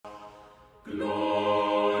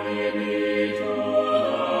Glory be to the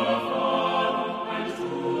Father, and to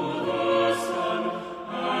the Son,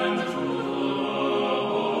 and to the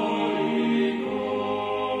Holy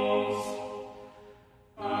Ghost.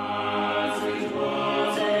 As it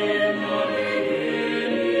was in the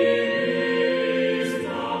beginning, is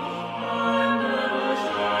now, and ever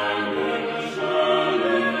shall be,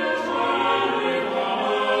 without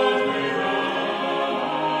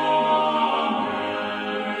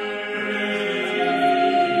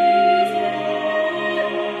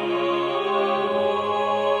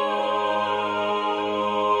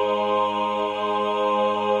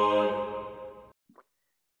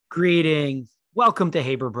Greetings. Welcome to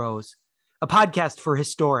Haber Bros, a podcast for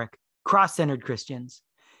historic, cross-centered Christians.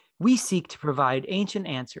 We seek to provide ancient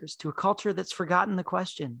answers to a culture that's forgotten the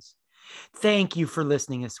questions. Thank you for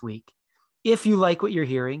listening this week. If you like what you're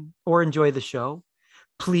hearing or enjoy the show,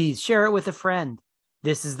 please share it with a friend.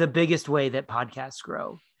 This is the biggest way that podcasts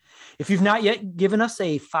grow. If you've not yet given us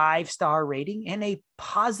a 5-star rating and a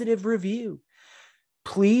positive review,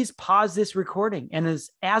 please pause this recording and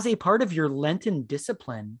as a part of your Lenten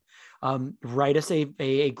discipline, write us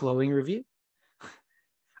a glowing review.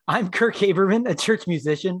 I'm Kirk Haberman, a church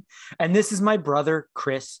musician, and this is my brother,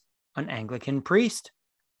 Chris, an Anglican priest.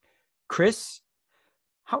 Chris,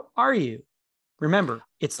 how are you? Remember,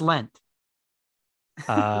 it's Lent.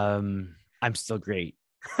 I'm still great.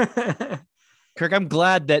 Kirk, I'm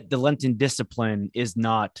glad that the Lenten discipline is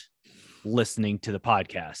not listening to the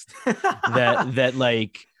podcast. that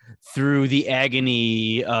like through the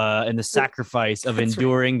agony and the sacrifice of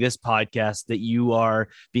enduring this podcast, that you are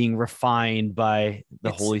being refined by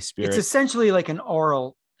the Holy Spirit. It's essentially like an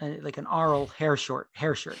oral hair shirt,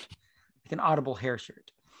 like an audible hair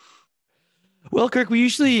shirt. Well, Kirk, we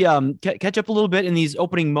usually catch up a little bit in these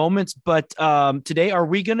opening moments, but today, are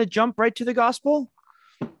we going to jump right to the gospel?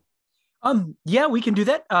 Yeah, we can do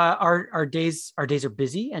that. Our days are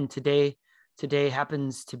busy, and today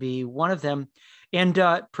happens to be one of them. And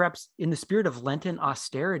perhaps in the spirit of Lenten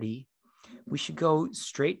austerity, we should go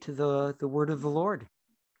straight to the word of the Lord.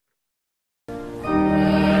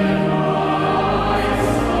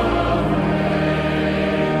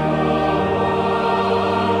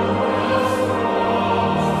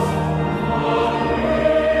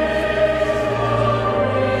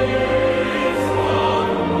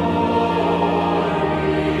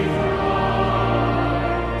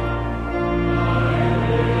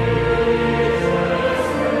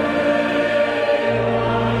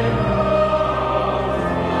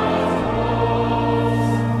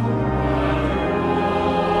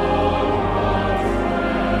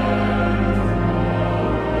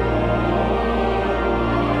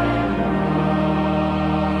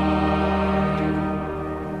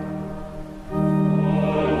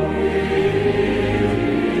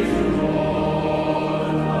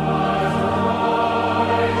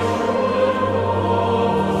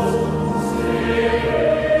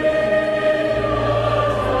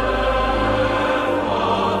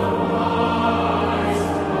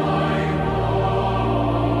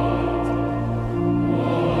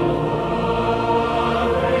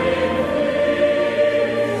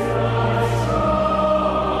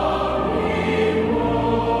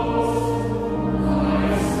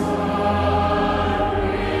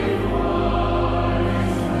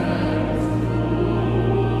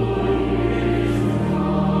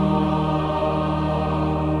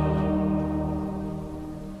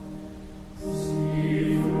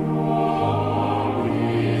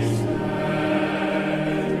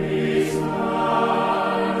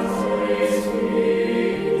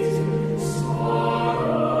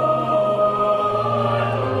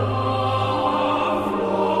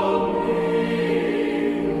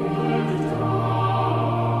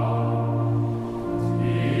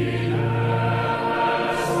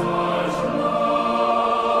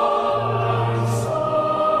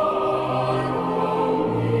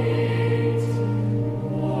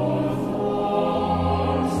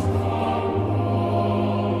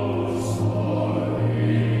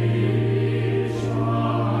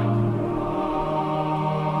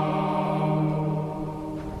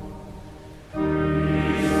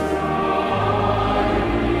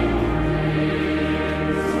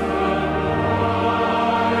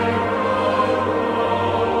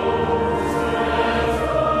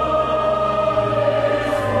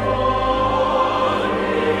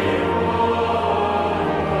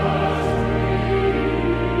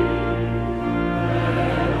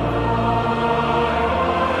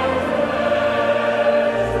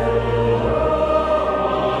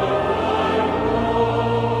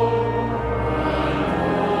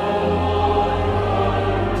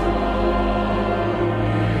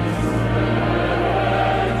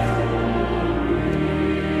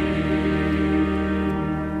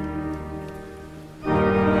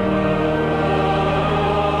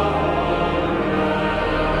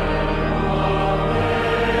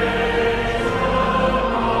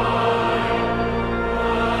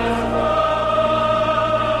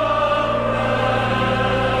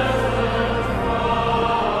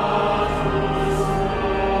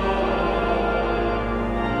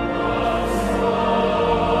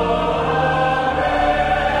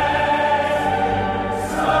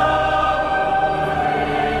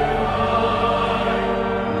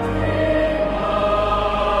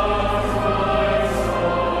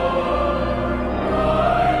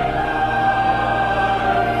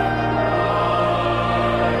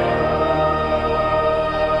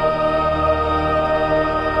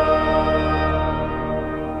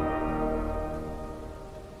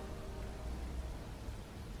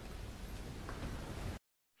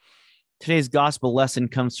 Today's gospel lesson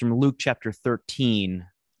comes from Luke chapter 13,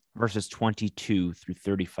 verses 22 through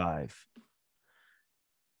 35.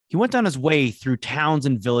 He went on his way through towns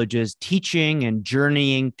and villages, teaching and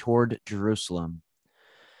journeying toward Jerusalem.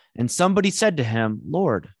 And somebody said to him,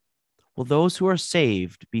 "Lord, will those who are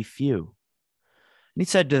saved be few?" And he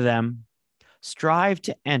said to them, "Strive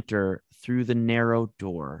to enter through the narrow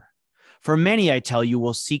door. For many, I tell you,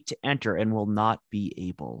 will seek to enter and will not be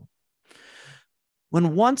able.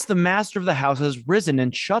 When once the master of the house has risen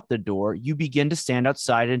and shut the door, you begin to stand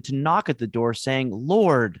outside and to knock at the door, saying,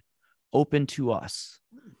 'Lord, open to us.'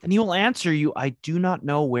 And he will answer you, 'I do not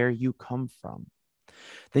know where you come from.'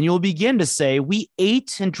 Then you will begin to say, 'We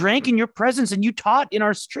ate and drank in your presence, and you taught in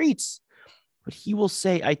our streets.' But he will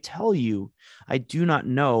say, 'I tell you, I do not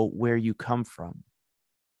know where you come from.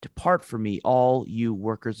 Depart from me, all you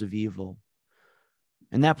workers of evil.'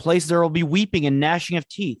 In that place there will be weeping and gnashing of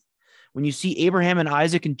teeth, when you see Abraham and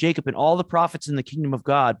Isaac and Jacob and all the prophets in the kingdom of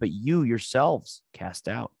God, but you yourselves cast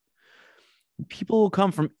out. And people will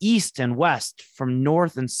come from east and west, from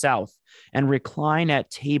north and south, and recline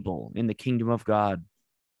at table in the kingdom of God.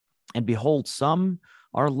 And behold, some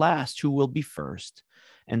are last who will be first,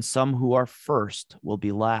 and some who are first will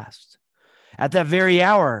be last." At that very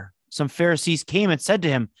hour, some Pharisees came and said to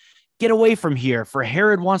him, "Get away from here, for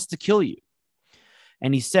Herod wants to kill you."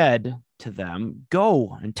 And he said to them,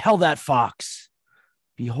 "Go and tell that fox,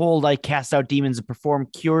 behold, I cast out demons and perform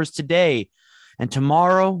cures today, and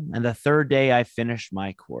tomorrow and the third day I finish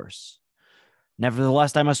my course.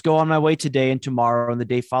 Nevertheless, I must go on my way today and tomorrow and the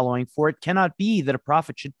day following, for it cannot be that a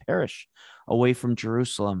prophet should perish away from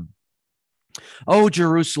Jerusalem. Oh,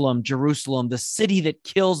 Jerusalem, Jerusalem, the city that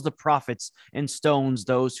kills the prophets and stones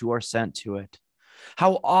those who are sent to it.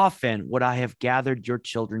 How often would I have gathered your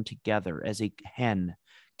children together as a hen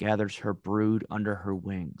gathers her brood under her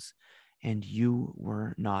wings, and you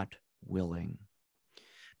were not willing.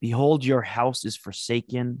 Behold, your house is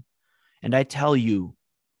forsaken, and I tell you,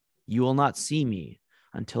 you will not see me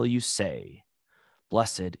until you say,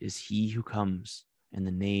 'Blessed is he who comes in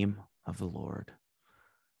the name of the Lord.'"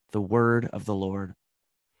 The word of the Lord.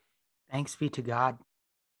 Thanks be to God.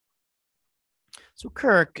 So,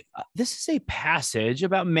 Kirk, this is a passage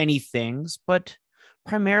about many things, but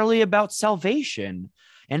primarily about salvation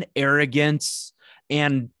and arrogance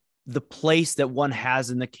and the place that one has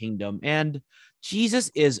in the kingdom. And Jesus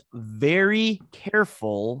is very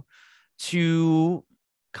careful to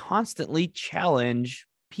constantly challenge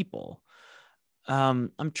people.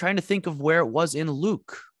 I'm trying to think of where it was in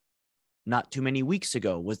Luke not too many weeks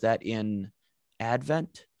ago. Was that in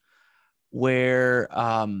Advent, where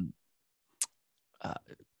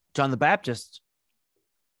John the Baptist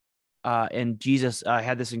and Jesus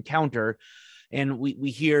had this encounter, and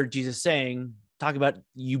we hear Jesus talk about,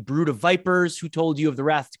 "You brood of vipers, who told you of the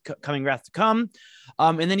wrath to come?"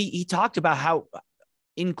 And then he talked about how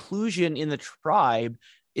inclusion in the tribe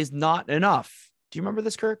is not enough. Do you remember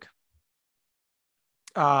this, Kirk?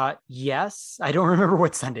 Yes. I don't remember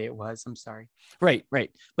what Sunday it was. I'm sorry. Right.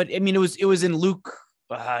 But I mean, it was in Luke,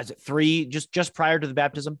 is it 3, just prior to the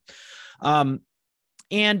baptism. And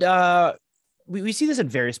we see this in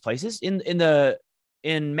various places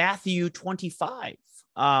in Matthew 25.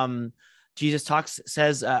 Jesus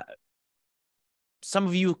says, "Some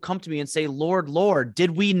of you come to me and say, 'Lord, Lord,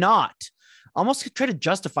 did we not?'" Almost try to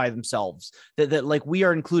justify themselves that like we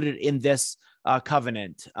are included in this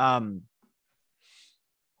covenant.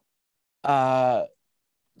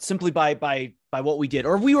 Simply by what we did,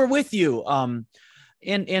 or we were with you.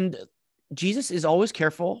 And Jesus is always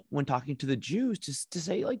careful when talking to the Jews to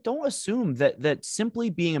say, like, don't assume that simply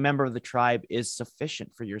being a member of the tribe is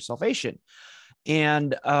sufficient for your salvation.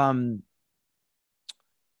 And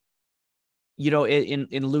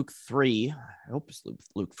in Luke 3, I hope it's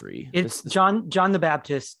Luke 3. It's John the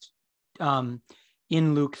Baptist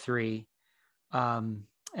in Luke 3.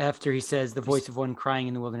 After he says, "The voice of one crying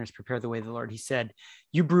in the wilderness, prepare the way of the Lord," he said,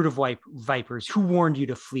 "You brood of vipers, who warned you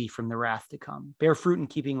to flee from the wrath to come? Bear fruit in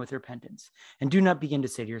keeping with repentance, and do not begin to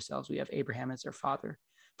say to yourselves, 'We have Abraham as our father.'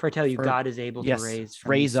 For I tell you, God is able to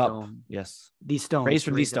raise up these stones. Raise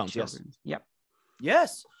from these stones. Yes. Yep.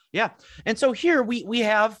 Yes. Yeah. And so here we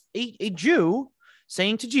have a Jew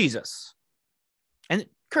saying to Jesus, and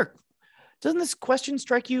Kirk, doesn't this question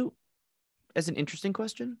strike you as an interesting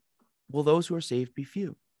question? Will those who are saved be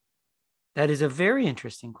few? That is a very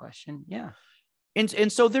interesting question. Yeah.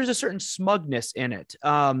 And so there's a certain smugness in it,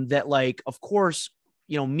 that, like, of course,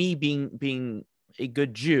 me being a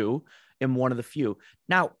good Jew am one of the few.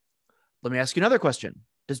 Now, let me ask you another question.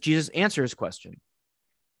 Does Jesus answer his question?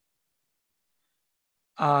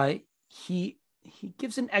 he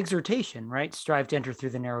gives an exhortation, right? Strive to enter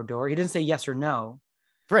through the narrow door. He doesn't say yes or no.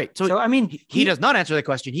 Right. So I mean, he does not answer the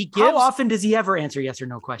question. He gives. How often does he ever answer yes or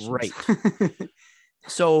no questions? Right.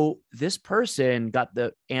 So this person got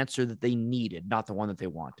the answer that they needed, not the one that they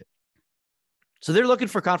wanted. So they're looking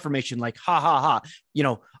for confirmation, like, I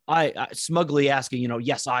smugly asking,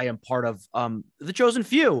 yes, I am part of the chosen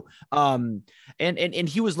few. And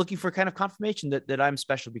he was looking for kind of confirmation that I'm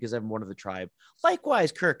special because I'm one of the tribe.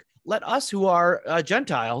 Likewise, Kirk, let us who are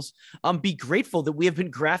Gentiles be grateful that we have been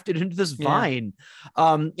grafted into this vine,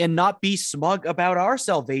 and not be smug about our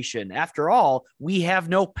salvation. After all, we have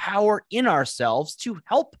no power in ourselves to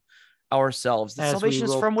help ourselves. The salvation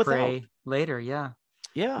is from without. Later, yeah.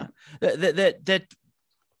 Yeah, that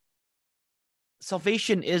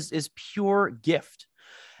salvation is pure gift.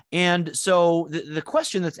 And so the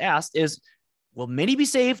question that's asked is, will many be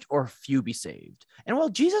saved or few be saved? And while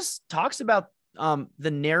Jesus talks about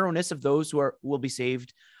the narrowness of those who will be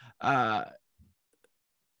saved at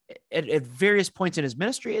various points in his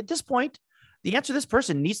ministry, at this point, the answer this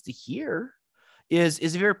person needs to hear is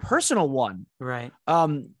a very personal one. Right.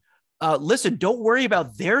 Listen, don't worry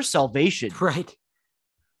about their salvation. Right.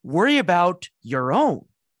 Worry about your own,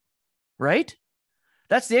 right?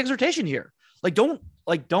 That's the exhortation here. Don't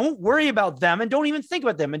worry about them, and don't even think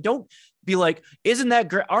about them, and don't be like, isn't that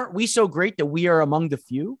great? Aren't we so great that we are among the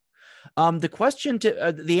few?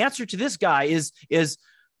 The answer to this guy is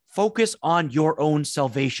focus on your own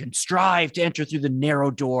salvation. Strive to enter through the narrow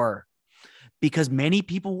door, because many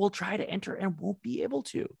people will try to enter and won't be able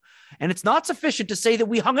to. And it's not sufficient to say that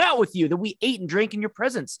we hung out with you, that we ate and drank in your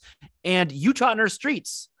presence, and you taught in our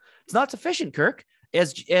streets. It's not sufficient, Kirk.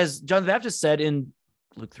 As John the Baptist said in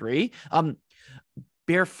Luke 3,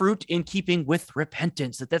 bear fruit in keeping with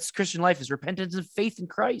repentance. That's Christian life, is repentance and faith in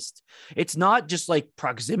Christ. It's not just like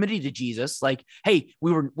proximity to Jesus. Like, hey,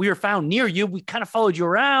 we were found near you. We kind of followed you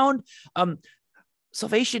around.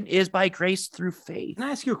 Salvation is by grace through faith. Can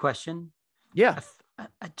I ask you a question? Yeah.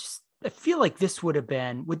 I feel like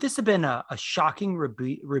would this have been a shocking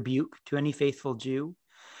rebuke to any faithful Jew?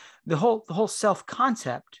 The whole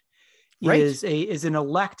self-concept is an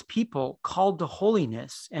elect people called to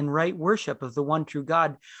holiness and right worship of the one true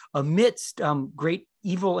God amidst great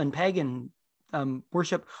evil and pagan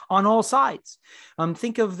worship on all sides.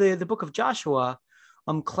 Think of the book of Joshua,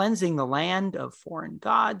 cleansing the land of foreign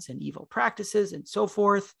gods and evil practices and so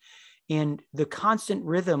forth, and the constant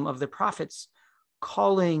rhythm of the prophets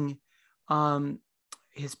calling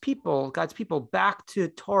his people, God's people, back to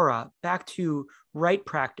Torah, back to right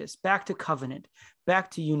practice, back to covenant,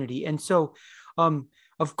 back to unity. And so,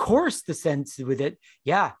 of course, the sense with it,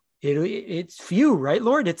 it's few, right,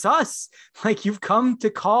 Lord? It's us. Like, you've come to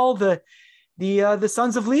call the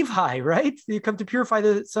sons of Levi, right? You come to purify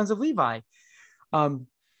the sons of Levi.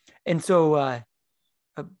 And so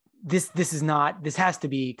this has to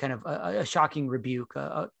be kind of a shocking rebuke,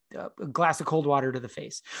 a glass of cold water to the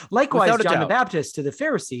face. Likewise, John the Baptist to the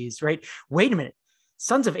Pharisees, right? Wait a minute,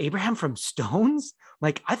 sons of Abraham from stones?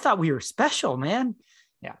 Like, I thought we were special, man.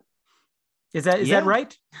 Yeah. Is that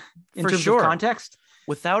right? In terms of context?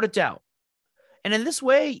 Without a doubt. And in this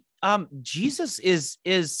way, Jesus is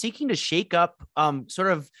seeking to shake up sort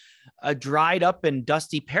of dried up and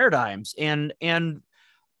dusty paradigms and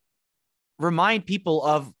remind people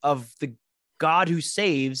of the God who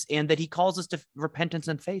saves, and that he calls us to repentance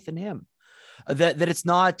and faith in him. That it's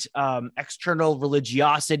not external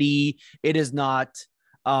religiosity. It is not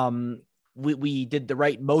we did the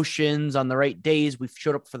right motions on the right days. We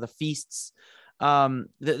showed up for the feasts.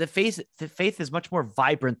 The faith is much more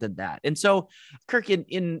vibrant than that. And so, Kirk,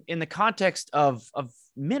 in the context of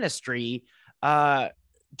ministry,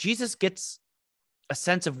 Jesus gets a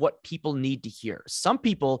sense of what people need to hear. Some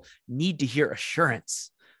people need to hear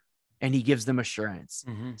assurance, and he gives them assurance.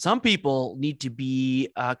 Mm-hmm. Some people need to be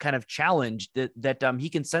kind of challenged that he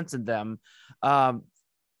can sense in them a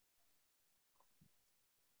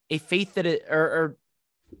faith that or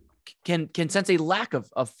can sense a lack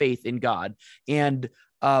of faith in God, and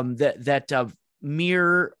that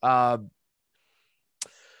mere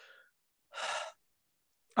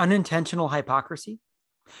unintentional hypocrisy,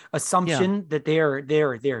 assumption that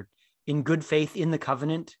they're in good faith in the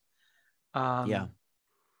covenant.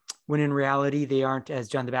 When in reality, they aren't, as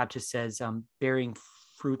John the Baptist says, bearing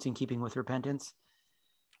fruits in keeping with repentance.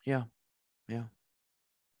 Yeah.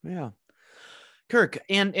 Kirk,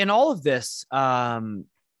 and all of this,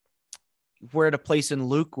 we're at a place in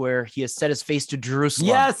Luke where he has set his face to Jerusalem.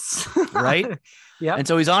 Yes. Right? Yeah. And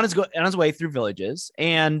so he's on his way through villages,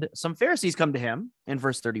 and some Pharisees come to him in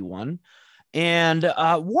verse 31 and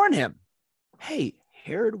warn him, hey,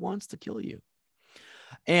 Herod wants to kill you.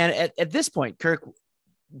 And at this point, Kirk,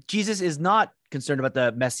 Jesus is not concerned about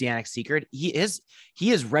the messianic secret. He is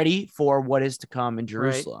ready for what is to come in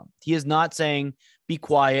Jerusalem. Right. He is not saying, be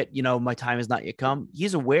quiet, my time has not yet come.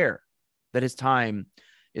 He's aware that his time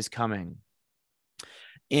is coming.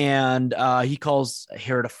 And he calls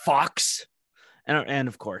Herod a fox. And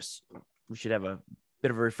of course, we should have a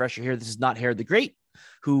bit of a refresher here. This is not Herod the Great,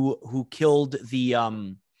 who killed the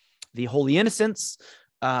holy innocents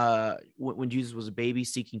when Jesus was a baby,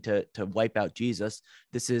 seeking to wipe out Jesus.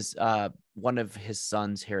 This is one of his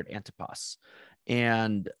sons, Herod Antipas.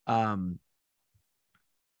 And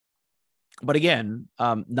but again,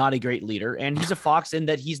 not a great leader. And he's a fox in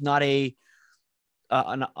that he's not an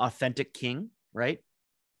authentic king, right?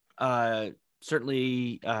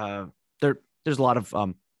 Certainly, there's a lot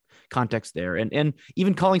of context there, and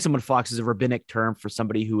even calling someone fox is a rabbinic term for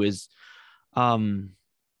somebody who is kind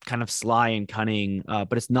of sly and cunning,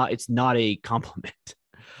 but it's not a compliment.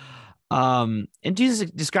 And Jesus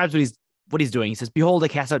describes what he's doing. He says, "Behold, I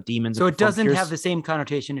cast out demons." So it doesn't have the same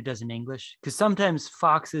connotation it does in English, because sometimes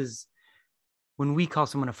foxes, when we call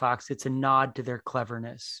someone a fox, it's a nod to their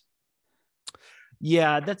cleverness.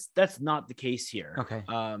 Yeah, that's not the case here. Okay.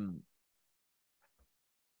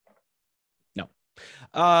 No.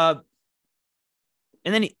 And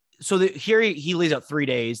then here he lays out 3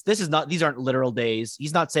 days. These aren't literal days.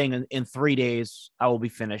 He's not saying in 3 days I will be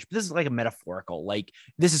finished, but this is like a metaphorical, like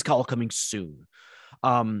this is all coming soon.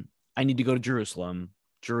 I need to go to Jerusalem,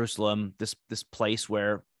 this place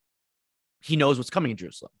where he knows what's coming in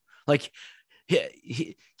Jerusalem. Like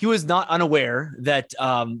he was not unaware that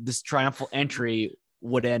this triumphal entry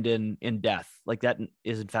would end in death. Like that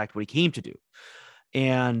is in fact what he came to do.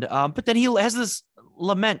 And but then he has this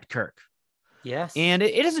lament, Kirk. Yes. And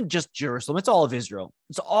it isn't just Jerusalem. It's all of Israel.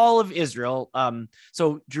 It's all of Israel.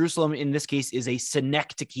 So Jerusalem in this case is a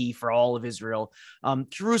synecdoche for all of Israel.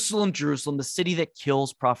 Jerusalem, the city that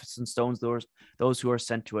kills prophets and stones those who are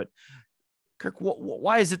sent to it. Kirk,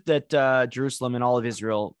 why is it that Jerusalem and all of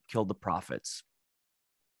Israel killed the prophets?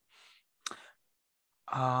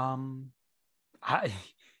 I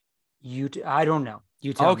don't know.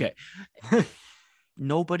 You tell me. Okay.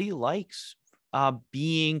 Nobody likes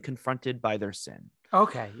being confronted by their sin.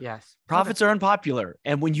 Okay. Yes. Prophets are unpopular.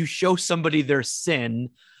 And when you show somebody their sin,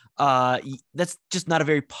 that's just not a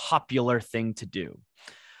very popular thing to do.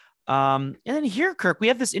 And then here, Kirk, we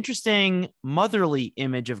have this interesting motherly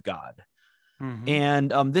image of God. Mm-hmm.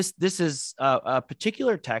 And this is a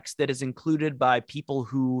particular text that is included by people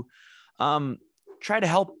who try to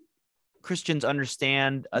help Christians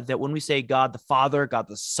understand that when we say God the Father, God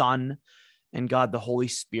the Son, and God the Holy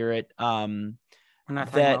Spirit, we're not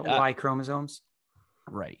talking about Y chromosomes.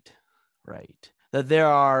 Right. That there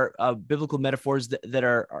are biblical metaphors that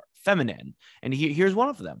are feminine, and here's one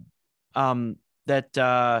of them.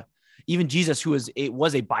 That even Jesus, who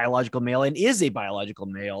was a biological male and is a biological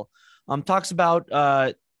male, talks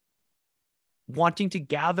about wanting to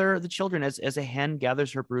gather the children as a hen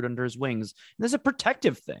gathers her brood under his wings. And there's a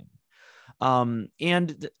protective thing.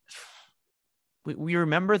 We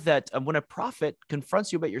remember that when a prophet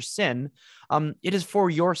confronts you about your sin, it is for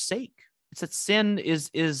your sake. It's that sin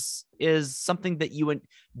is something that you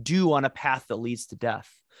do on a path that leads to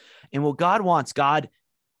death. And what God wants, God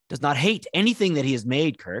does not hate anything that he has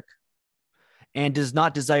made, Kirk, and does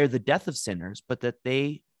not desire the death of sinners, but that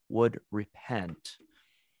they would repent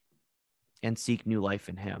and seek new life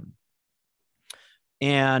in him.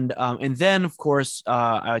 And then, of course,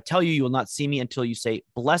 I tell you, you will not see me until you say,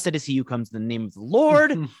 "Blessed is he who comes in the name of the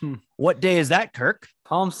Lord." What day is that, Kirk?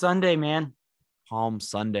 Palm Sunday, man. Palm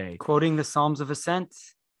Sunday. Quoting the Psalms of Ascent.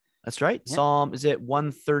 That's right. Yep. Psalm, is it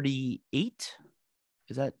 138?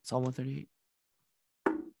 Is that Psalm 138?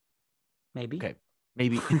 Maybe. Okay.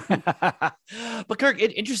 Maybe. But Kirk,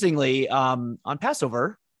 interestingly, on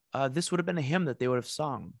Passover, this would have been a hymn that they would have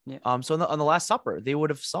sung. Yeah. So on the Last Supper, they would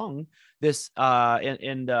have sung this,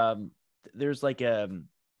 and there's like a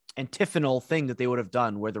antiphonal thing that they would have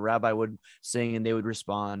done where the rabbi would sing and they would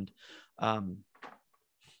respond. And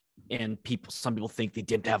some people think they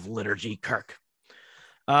didn't have liturgy, Kirk.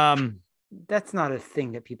 That's not a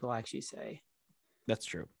thing that people actually say. That's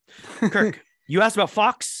true. Kirk, you asked about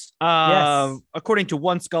fox. Yes. According to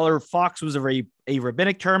one scholar, fox was a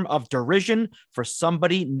rabbinic term of derision for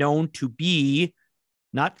somebody known to be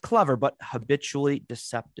not clever, but habitually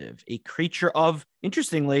deceptive, a creature of,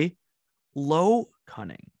 interestingly, low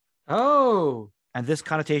cunning. Oh. And this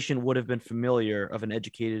connotation would have been familiar to an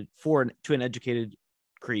educated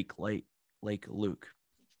Greek like Luke.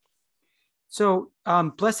 So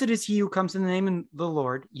blessed is he who comes in the name of the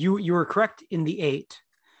Lord. You were correct in the 8.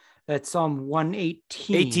 That's Psalm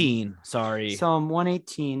 118. 18. Sorry. Psalm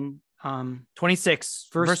 118. 26.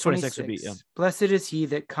 Verse 26 would be. Yeah. Blessed is he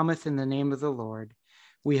that cometh in the name of the Lord.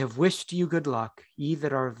 We have wished you good luck, ye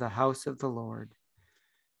that are of the house of the Lord.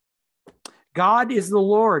 God is the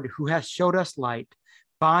Lord who hath showed us light.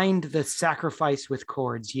 Bind the sacrifice with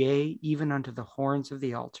cords, yea, even unto the horns of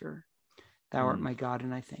the altar. Thou art my God,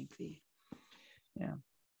 and I thank thee. Yeah.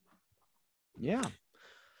 Yeah.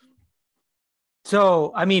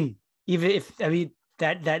 So, I mean,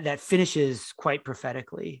 that finishes quite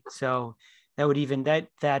prophetically. So that would even that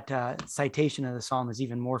citation of the psalm is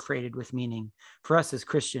even more freighted with meaning for us as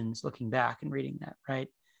Christians looking back and reading that, right?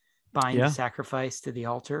 Bind the sacrifice to the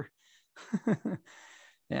altar.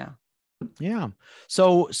 Yeah. Yeah.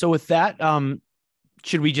 So with that,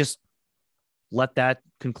 should we just let that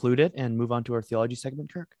conclude it and move on to our theology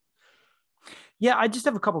segment, Kirk? Yeah, I just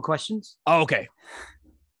have a couple questions. Oh, okay.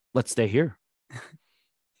 Let's stay here.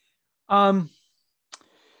 The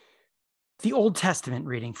Old Testament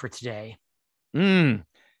reading for today. For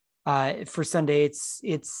Sunday, it's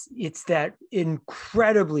that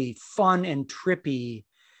incredibly fun and trippy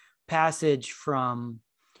passage from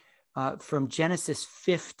Genesis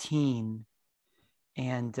 15,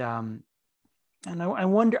 and I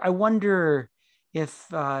wonder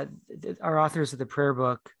if our authors of the prayer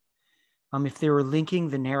book, if they were linking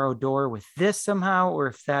the narrow door with this somehow, or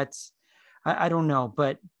if that's I don't know,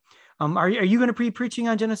 but are you going to be preaching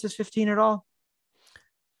on Genesis 15 at all?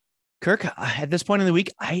 Kirk, at this point in the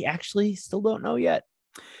week, I actually still don't know yet.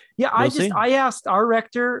 Yeah, I asked our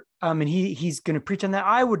rector, and he's going to preach on that.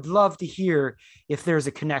 I would love to hear if there's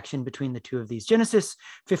a connection between the two of these. Genesis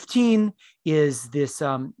 15 is this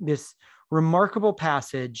remarkable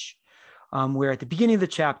passage where at the beginning of the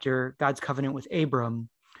chapter, God's covenant with Abram,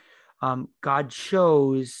 God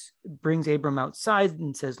brings Abram outside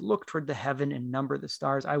and says, "Look toward the heaven and number the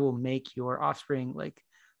stars. I will make your offspring like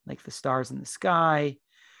the stars in the sky."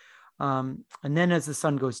 And then as the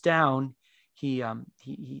sun goes down, he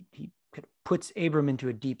puts Abram into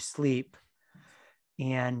a deep sleep,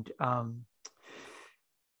 and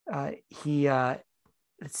let's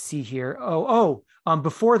see here.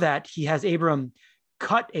 Before that, he has Abram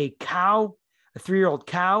cut a cow, a 3-year-old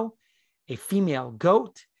cow, a female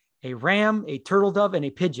goat, a ram, a turtle dove, and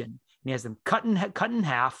a pigeon. And he has them cut in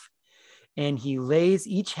half, and he lays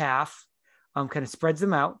each half, kind of spreads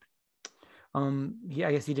them out. I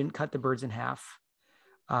guess he didn't cut the birds in half.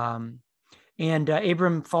 And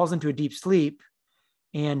Abram falls into a deep sleep.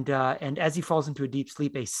 And as he falls into a deep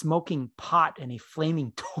sleep, a smoking pot and a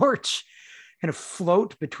flaming torch kind of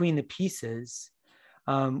float between the pieces,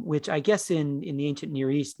 which I guess in the ancient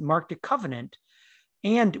Near East marked a covenant.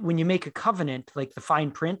 And when you make a covenant, like the fine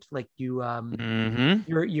print, like you,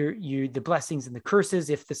 the blessings and the curses,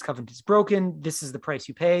 if this covenant is broken, this is the price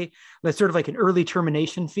you pay. That's sort of like an early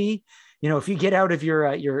termination fee. If you get out of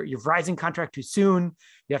your Verizon contract too soon,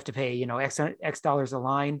 you have to pay, X dollars a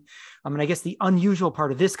line. And I guess the unusual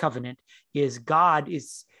part of this covenant is God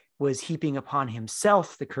was heaping upon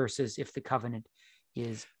himself the curses if the covenant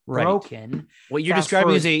is broken. What you're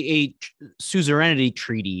describing is a suzerainty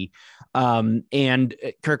treaty. And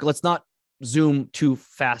Kirk, let's not zoom too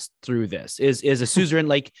fast through this. Is a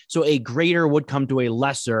suzerain so a greater would come to a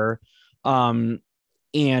lesser, and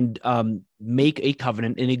make a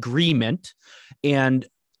covenant, an agreement. And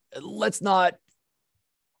let's not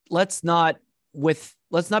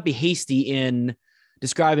be hasty in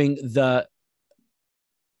describing the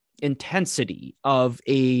intensity of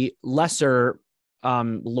a lesser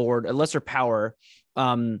lord, a lesser power,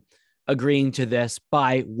 agreeing to this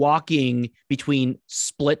by walking between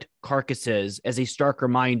split carcasses as a stark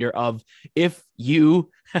reminder of if you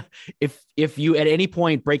at any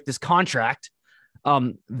point break this contract,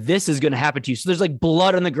 this is going to happen to you. So there's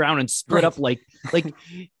blood on the ground and split up like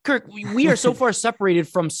Kirk, we are so far separated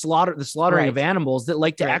from the slaughtering of animals that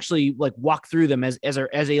to actually walk through them as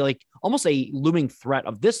a almost a looming threat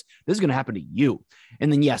of this is going to happen to you.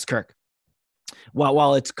 And then yes, Kirk,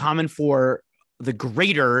 while it's common for the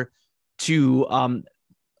greater to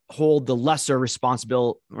hold the lesser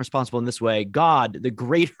responsible in this way, God, the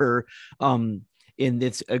greater in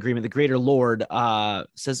this agreement, the greater Lord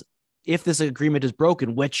says, if this agreement is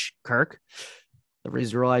broken, which, Kirk, the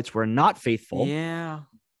Israelites were not faithful. Yeah.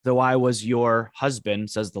 Though I was your husband,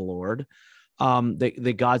 says the Lord.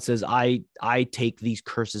 The God says, I take these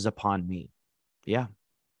curses upon me. Yeah.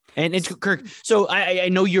 And it's Kirk. So I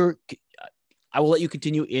know I will let you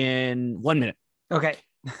continue in 1 minute. Okay.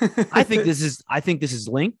 I think this is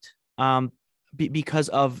linked because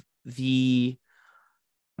of the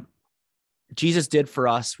Jesus did for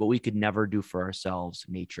us what we could never do for ourselves.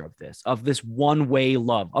 Nature of this one-way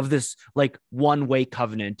love, of this like one-way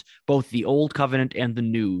covenant, both the old covenant and the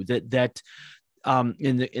new. That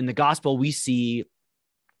in the gospel we see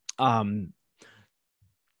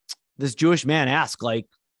this Jewish man ask, like,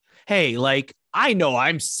 hey, like, I know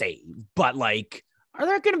I'm saved, but like, are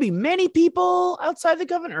there going to be many people outside the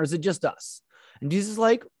covenant, or is it just us? And Jesus is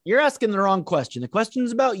like, you're asking the wrong question. The question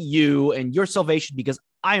is about you and your salvation, because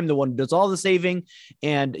I am the one who does all the saving,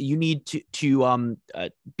 and you need to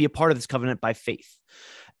be a part of this covenant by faith.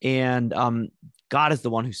 And God is the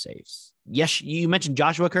one who saves. Yes, you mentioned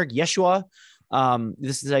Joshua, Kirk. Yeshua.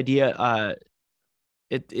 This is the idea.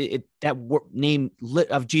 Name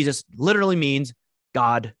of Jesus literally means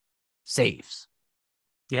God saves.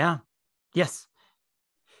 Yeah. Yes.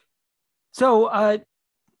 So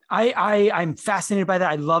I'm fascinated by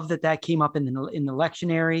that. I love that came up in the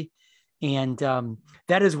lectionary, and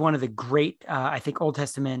that is one of the great, I think, Old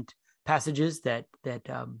Testament passages that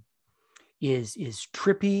is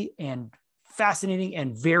trippy and fascinating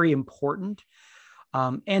and very important,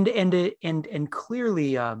 and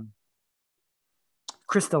clearly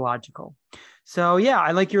Christological. So yeah,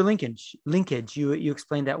 I like your linkage. You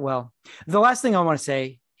explained that well. The last thing I want to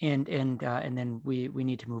say, and then we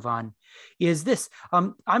need to move on, is this.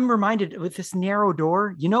 I'm reminded with this narrow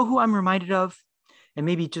door. You know who I'm reminded of, and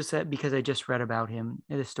maybe just because I just read about him,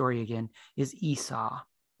 the story again, is Esau.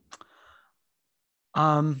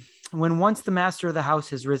 When once the master of the house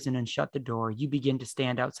has risen and shut the door, you begin to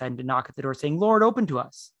stand outside and to knock at the door, saying, "Lord, open to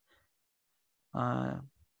us."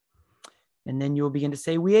 And then you will begin to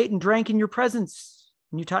say, "We ate and drank in your presence,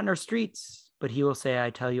 and you taught in our streets." But he will say, "I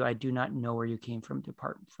tell you, I do not know where you came from.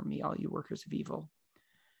 Depart from me, all you workers of evil."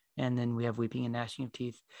 And then we have weeping and gnashing of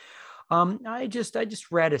teeth. I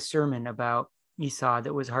just read a sermon about Esau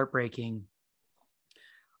that was heartbreaking.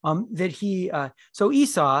 So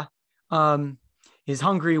Esau is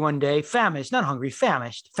hungry one day, famished,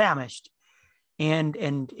 and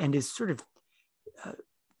is sort of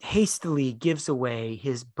hastily gives away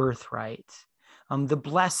his birthright, the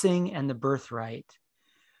blessing and the birthright,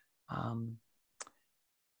 and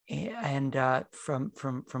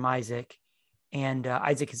from Isaac, and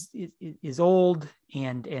Isaac is old,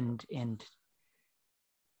 and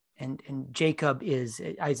Jacob is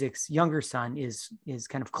Isaac's younger son, is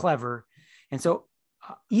kind of clever, and so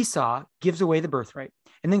Esau gives away the birthright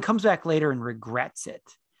and then comes back later and regrets it,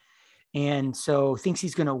 and so thinks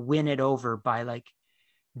he's going to win it over by like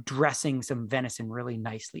dressing some venison really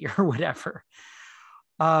nicely or whatever.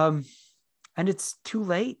 And it's too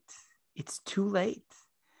late. It's too late.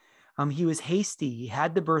 He was hasty. He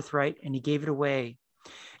had the birthright and he gave it away.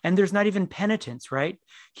 And there's not even penitence, right?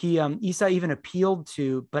 Esau even appealed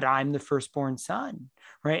to, "But I'm the firstborn son,"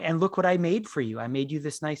 right? "And look what I made for you. I made you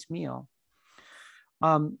this nice meal."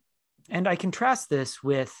 And I contrast this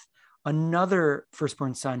with another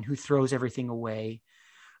firstborn son who throws everything away,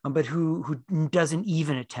 but who doesn't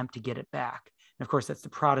even attempt to get it back. And of course, that's the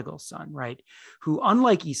prodigal son, right? Who,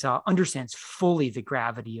 unlike Esau, understands fully the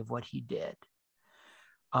gravity of what he did,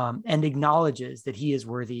 and acknowledges that he is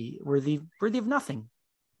worthy of nothing.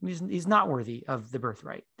 He's not worthy of the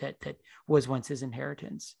birthright that was once his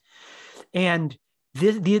inheritance. And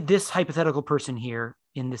this hypothetical person here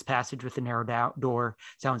in this passage with the narrow door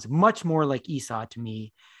sounds much more like Esau to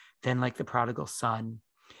me than like the prodigal son.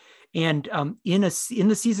 And in the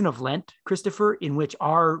season of Lent, Christopher, in which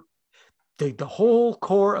the whole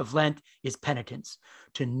core of Lent is penitence,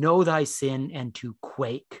 to know thy sin and to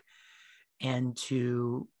quake and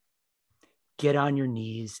to get on your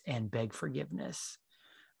knees and beg forgiveness,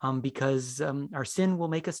 because our sin will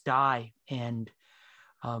make us die, and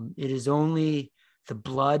it is only the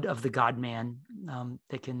blood of the God-man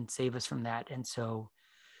that can save us from that. And so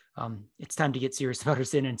it's time to get serious about our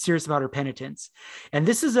sin and serious about our penitence. And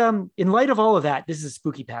this is, in light of all of that, this is a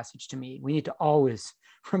spooky passage to me. We need to always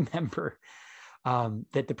remember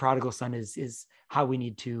that the prodigal son is how we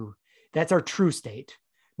need to, that's our true state,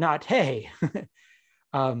 not, hey,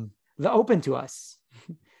 the open to us.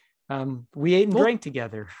 We ate and drank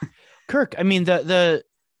together. Kirk, I mean, the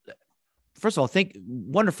first of all,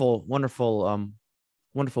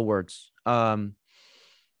 wonderful words.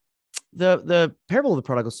 The parable of the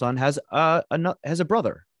prodigal son has a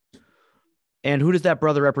brother, and who does that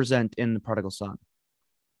brother represent in the prodigal son?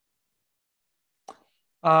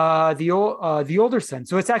 The older son.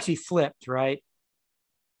 So it's actually flipped, right?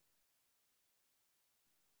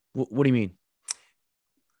 What do you mean?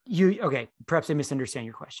 Okay, perhaps I misunderstand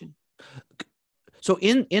your question. So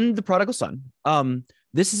in the prodigal son,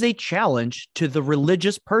 this is a challenge to the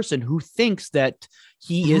religious person who thinks that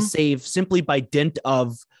he is saved simply by dint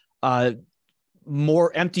of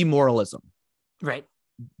more empty moralism. Right.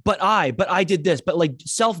 But I did this, but like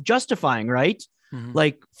self-justifying, right? Mhm.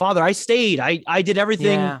 Like, Father, I stayed, I did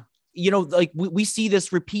everything, Yeah. like we see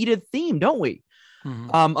this repeated theme, don't we?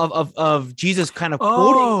 Mhm. Of Jesus kind of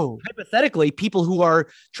quoting Oh, hypothetically people who are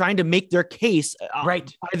trying to make their case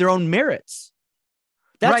right. by their own merits.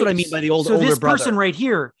 That's what I Right. mean by the So older this brother. person right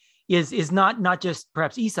here is not just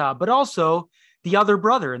perhaps Esau, but also the other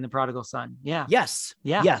brother in the prodigal son. Yeah. Yes.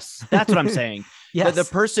 Yeah. Yes. That's what I'm saying. Yes. The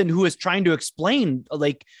person who is trying to explain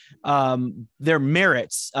like their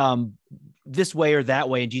merits this way or that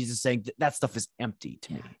way. And Jesus is saying that stuff is empty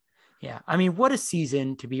to me. Yeah. I mean, what a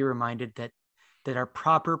season to be reminded that our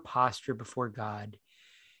proper posture before God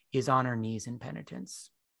is on our knees in penitence.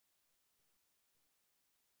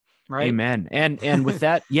 Right. Amen. And with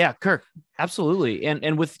that, yeah, Kirk, absolutely.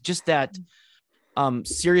 And with just that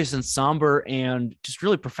serious and somber and just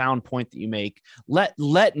really profound point that you make,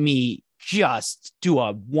 let me just do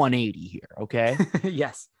a 180 here. Okay.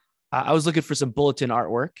 Yes. I was looking for some bulletin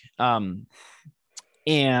artwork.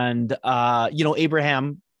 And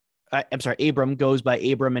Abram goes by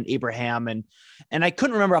Abram and Abraham. And I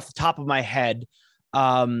couldn't remember off the top of my head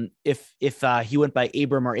if he went by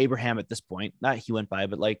Abram or Abraham at this point. Not he went by,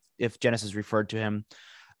 but like if Genesis referred to him.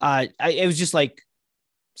 It was just like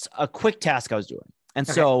a quick task I was doing. And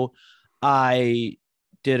so I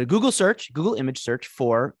did a Google image search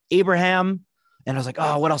for Abraham. And I was like,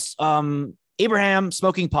 oh, what else? Abraham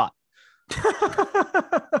smoking pot.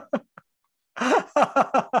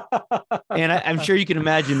 And I'm sure you can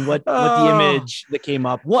imagine what the image that came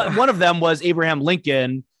up. One of them was Abraham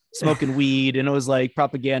Lincoln smoking weed, and it was like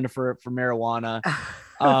propaganda for marijuana. And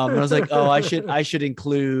I was like, oh, I should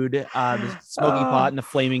include the smoking pot and the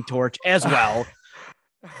flaming torch as well.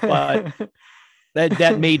 But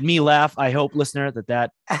that made me laugh. I hope, listener,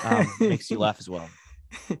 that makes you laugh as well.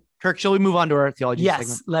 Kirk, shall we move on to our theology segment?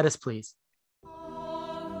 Yes, let us please.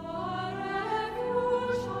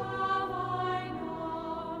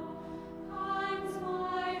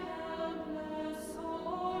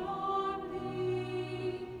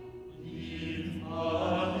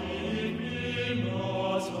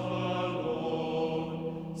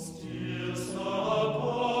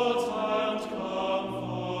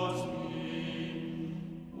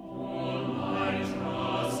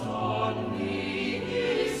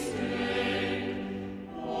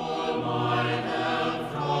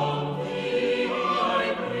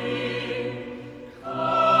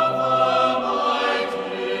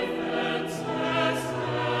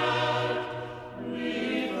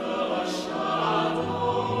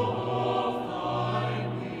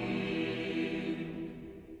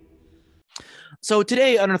 So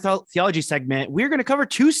today on our theology segment, we're going to cover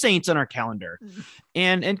two saints on our calendar.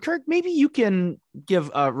 And Kirk, maybe you can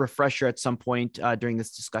give a refresher at some point during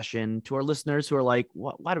this discussion to our listeners who are like,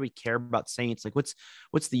 why do we care about saints? Like,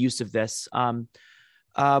 what's the use of this?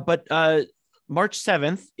 But March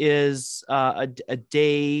 7th is a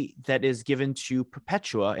day that is given to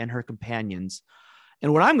Perpetua and her companions.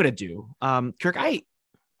 And what I'm going to do, Kirk,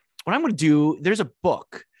 there's a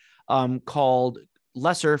book called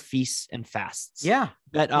Lesser Feasts and Fasts. Yeah.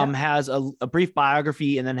 That has a brief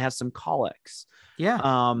biography and then has some collects.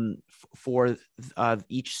 Yeah. For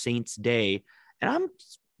each saint's day. And I'm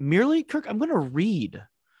going to read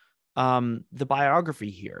the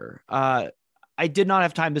biography here. I did not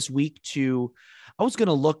have time this week I was going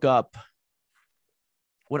to look up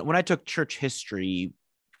when I took church history.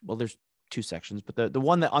 Well, there's two sections, but the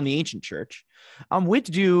one that on the ancient church, we had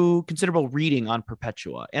to do considerable reading on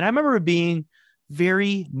Perpetua. And I remember being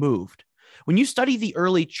very moved. When you study the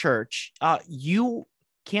early church, you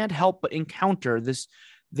can't help but encounter this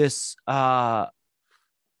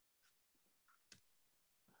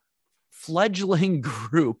fledgling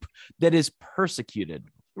group that is persecuted.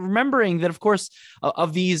 Remembering that, of course,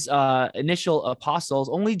 of these initial apostles,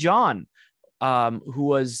 only John, who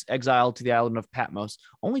was exiled to the island of Patmos,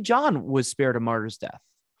 only John was spared a martyr's death.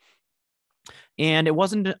 And it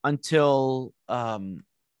wasn't until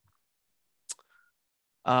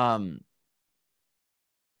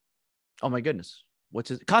oh my goodness,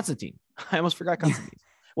 Constantine. I almost forgot Constantine.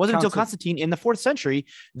 It wasn't until Constantine in the 4th century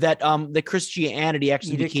that the Christianity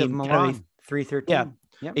actually became kind of 313.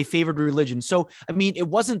 A favored religion. So, I mean, it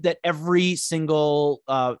wasn't that every single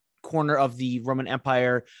corner of the Roman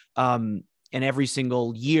Empire and every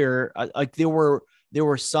single year, like there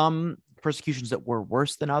were some persecutions that were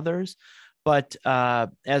worse than others. But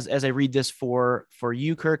as I read this for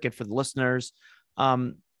you, Kirk, and for the listeners,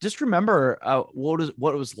 just remember what it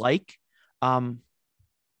was like to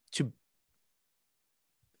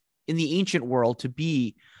in the ancient world to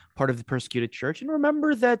be part of the persecuted church. And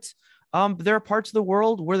remember that there are parts of the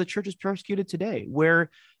world where the church is persecuted today, where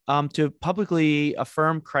to publicly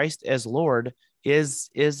affirm Christ as Lord is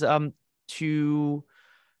to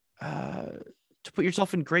put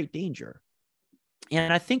yourself in great danger.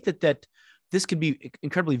 And I think that this can be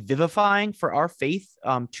incredibly vivifying for our faith,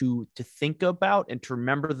 to think about and to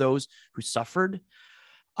remember those who suffered,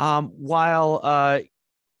 while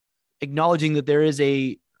acknowledging that there is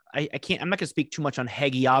I'm not going to speak too much on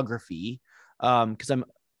hagiography, because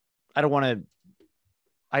I don't want to.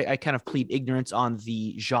 I kind of plead ignorance on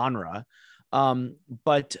the genre,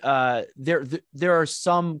 but there are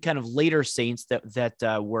some kind of later saints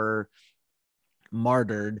that were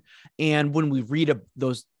martyred, and when we read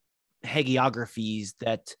those hagiographies,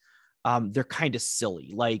 that they're kind of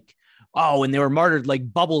silly, like, oh, and they were martyred,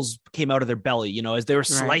 like bubbles came out of their belly, as they were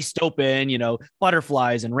sliced open,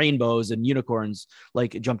 butterflies and rainbows and unicorns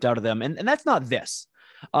like jumped out of them, and that's not this,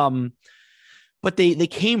 but they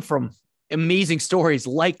came from amazing stories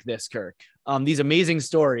like this, Kirk. These amazing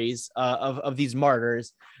stories of these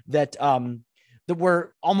martyrs that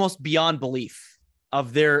were almost beyond belief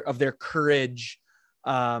of their courage.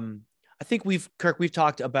 I think we've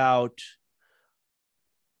talked about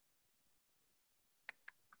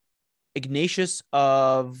Ignatius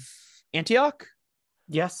of Antioch.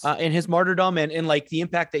 Yes. In his martyrdom and like the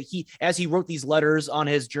impact that as he wrote these letters on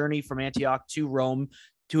his journey from Antioch to Rome,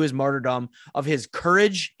 to his martyrdom, of his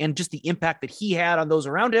courage and just the impact that he had on those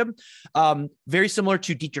around him. Very similar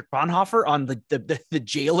to Dietrich Bonhoeffer on the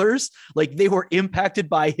jailers. Like, they were impacted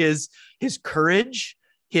by his courage,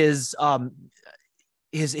 his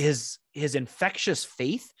infectious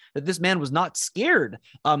faith, that this man was not scared.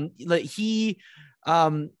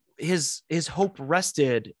 His hope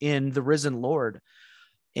rested in the risen Lord.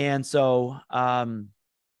 And so,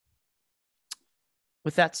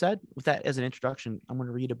 with that as an introduction, I'm going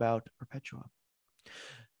to read about Perpetua.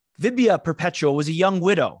 Vibia Perpetua was a young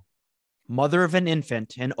widow, mother of an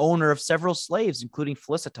infant, and owner of several slaves, including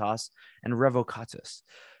Felicitas and Revocatus.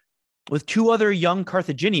 With two other young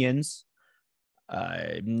Carthaginians,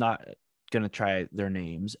 I'm not going to try their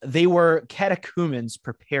names, they were catechumens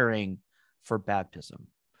preparing for baptism.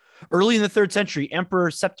 Early in the 3rd century, Emperor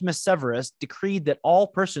Septimus Severus decreed that all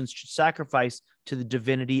persons should sacrifice to the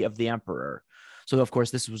divinity of the emperor. So, of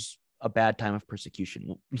course, this was a bad time of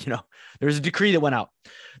persecution. There's a decree that went out.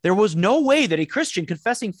 There was no way that a Christian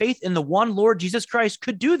confessing faith in the one Lord Jesus Christ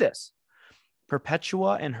could do this.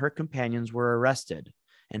 Perpetua and her companions were arrested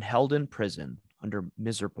and held in prison under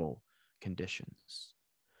miserable conditions.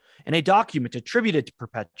 In a document attributed to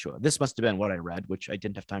Perpetua, this must have been what I read, which I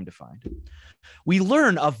didn't have time to find, we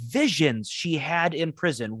learn of visions she had in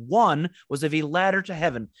prison. One was of a ladder to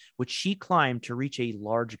heaven, which she climbed to reach a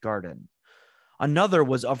large garden. Another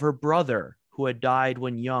was of her brother, who had died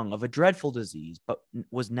when young of a dreadful disease, but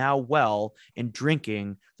was now well and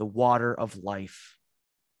drinking the water of life.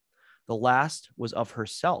 The last was of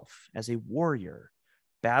herself as a warrior,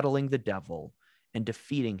 battling the devil and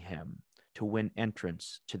defeating him to win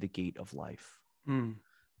entrance to the gate of life.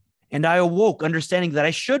 And I awoke, understanding that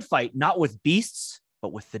I should fight not with beasts,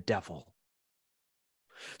 but with the devil.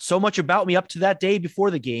 So much about me up to that day before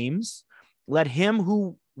the games. Let him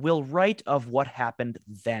who will write of what happened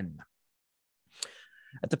then.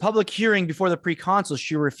 At the public hearing before the proconsul,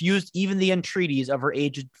 she refused even the entreaties of her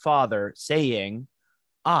aged father, saying,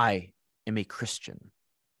 I am a Christian.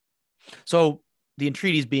 So the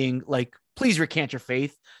entreaties being like, please recant your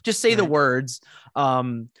faith. Just say the words.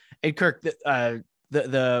 And Kirk,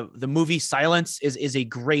 the movie Silence is a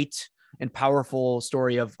great and powerful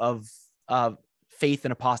story of faith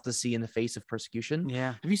and apostasy in the face of persecution.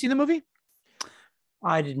 Yeah. Have you seen the movie?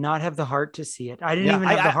 I did not have the heart to see it. I didn't even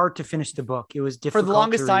have the heart to finish the book. It was difficult. For the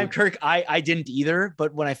longest time, Kirk, I didn't either.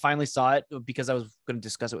 But when I finally saw it, because I was going to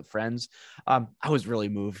discuss it with friends, I was really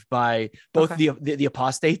moved by both the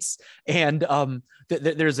apostates and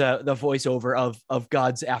there's the voiceover of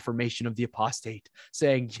God's affirmation of the apostate,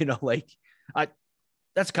 saying,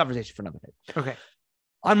 that's a conversation for another day. Okay.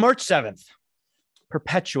 On March 7th,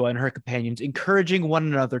 Perpetua and her companions, encouraging one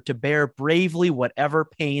another to bear bravely whatever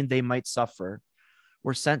pain they might suffer,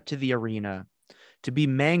 were sent to the arena to be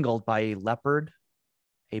mangled by a leopard,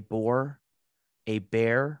 a boar, a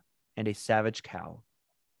bear, and a savage cow.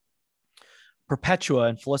 Perpetua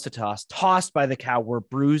and Felicitas, tossed by the cow, were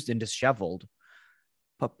bruised and disheveled.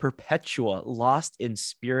 But Perpetua, lost in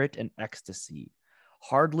spirit and ecstasy,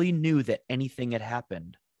 hardly knew that anything had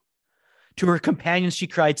happened. To her companions, she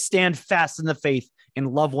cried, stand fast in the faith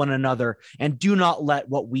and love one another, and do not let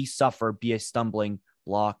what we suffer be a stumbling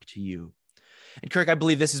block to you. And Kirk, I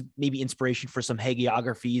believe this is maybe inspiration for some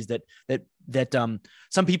hagiographies that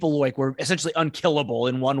some people like were essentially unkillable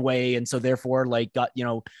in one way, and so therefore like got, you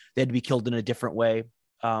know, they had to be killed in a different way.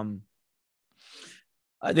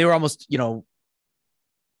 They were almost, you know,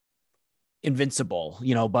 invincible,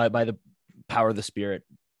 you know, by the power of the Spirit.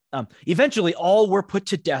 Eventually, all were put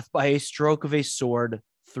to death by a stroke of a sword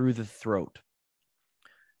through the throat.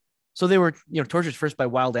 So they were, you know, tortured first by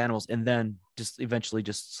wild animals and then just eventually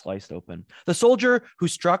just sliced open. The soldier who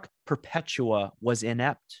struck Perpetua was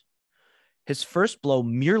inept. His first blow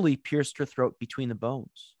merely pierced her throat between the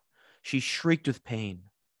bones. She shrieked with pain,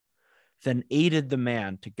 then aided the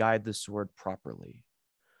man to guide the sword properly.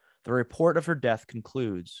 The report of her death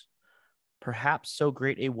concludes, perhaps so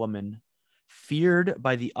great a woman, feared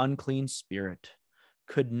by the unclean spirit,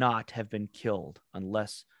 could not have been killed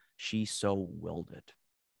unless she so willed it.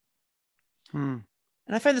 And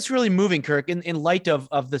I find this really moving, Kirk, in light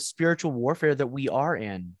of the spiritual warfare that we are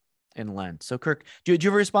in Lent. So, Kirk, do you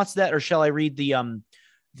have a response to that, or shall I read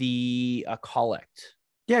the collect?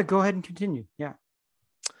 Yeah, go ahead and continue. Yeah.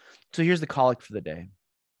 So here's the collect for the day.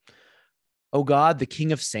 O God, the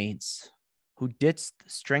King of saints, who didst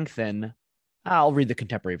strengthen, I'll read the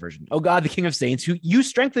contemporary version. O God, the King of saints, who you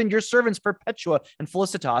strengthened your servants Perpetua and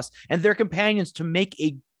Felicitas and their companions to make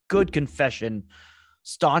a good confession,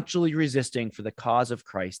 staunchly resisting for the cause of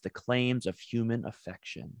Christ the claims of human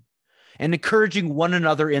affection, and encouraging one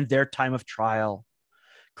another in their time of trial.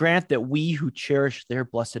 Grant that we who cherish their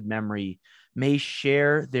blessed memory may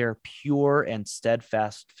share their pure and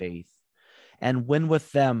steadfast faith, and win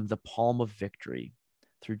with them the palm of victory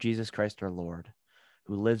through Jesus Christ our Lord,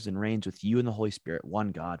 who lives and reigns with you in the Holy Spirit,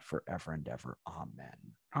 one God, forever and ever.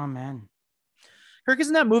 Amen. Amen. Kirk,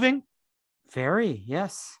 isn't that moving? Very,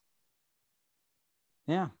 yes.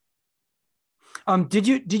 Yeah. Did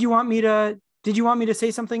you want me to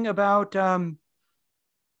say something about the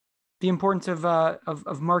importance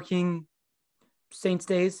of marking saints'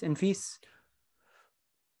 days and feasts?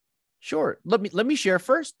 Sure. Let me share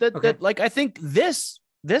first that like I think this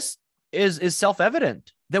is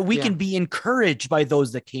self-evident that we can be encouraged by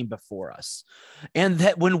those that came before us, and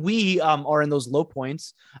that when we are in those low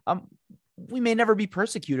points, we may never be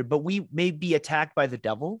persecuted, but we may be attacked by the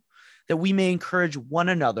devil, that we may encourage one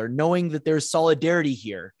another, knowing that there's solidarity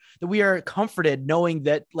here, that we are comforted knowing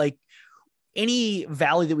that like any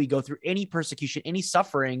valley that we go through, any persecution, any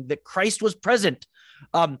suffering, that Christ was present,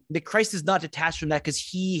 that Christ is not detached from that because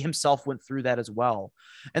he himself went through that as well.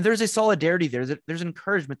 And there's a solidarity there. There's an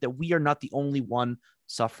encouragement that we are not the only one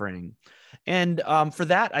suffering. And for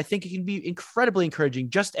that, I think it can be incredibly encouraging,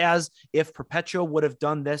 just as if Perpetua would have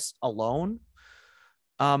done this alone,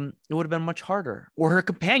 it would have been much harder. Or her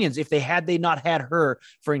companions, if they not had her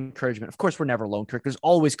for encouragement. Of course, we're never alone, Kirk. There's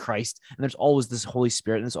always Christ, and there's always this Holy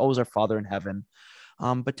Spirit, and there's always our Father in heaven.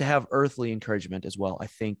 But to have earthly encouragement as well, I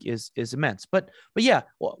think is immense. But yeah,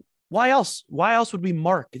 well, why else? Why else would we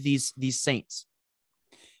mark these saints?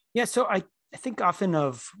 Yeah, so I think often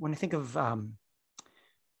when I think of kind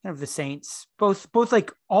of the saints, both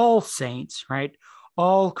like all saints, right?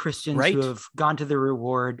 All Christians who have gone to the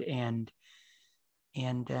reward and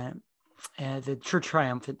the church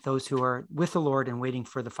triumphant, those who are with the Lord and waiting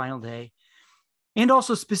for the final day, and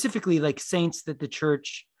also specifically like saints that the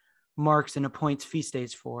church marks and appoints feast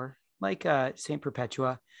days for, like Saint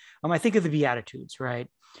Perpetua. I think of the Beatitudes, right?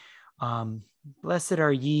 Blessed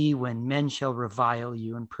are ye when men shall revile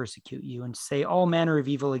you and persecute you and say all manner of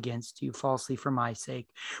evil against you falsely for my sake.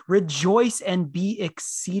 Rejoice and be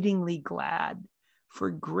exceedingly glad,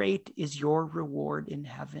 for great is your reward in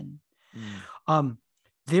heaven.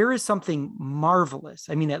 There is something marvelous.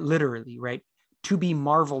 I mean, that literally, right? To be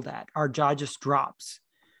marveled at. Our jaw just drops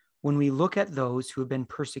when we look at those who have been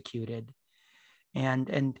persecuted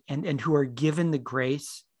and who are given the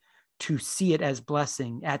grace to see it as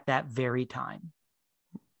blessing at that very time.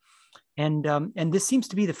 And this seems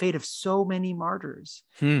to be the fate of so many martyrs,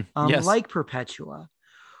 like Perpetua.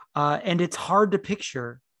 And it's hard to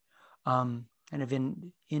picture kind of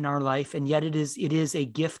in our life, and yet it is a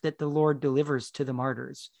gift that the Lord delivers to the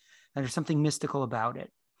martyrs. And there's something mystical about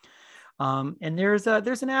it. And there's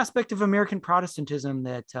an aspect of American Protestantism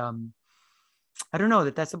that I don't know,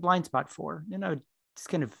 that's a blind spot for. You know, it's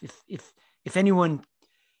kind of if anyone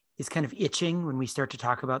is kind of itching when we start to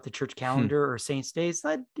talk about the church calendar or saints' days,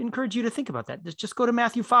 I'd encourage you to think about that. Just go to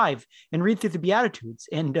Matthew 5 and read through the Beatitudes,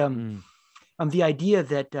 and the idea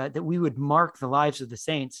that we would mark the lives of the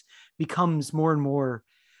saints becomes more and more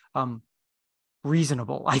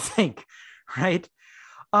reasonable, I think, right?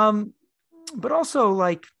 But also,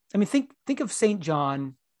 like, I mean, think of Saint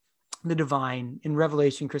John the divine. In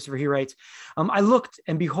Revelation, Christopher, he writes, I looked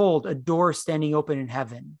and behold a door standing open in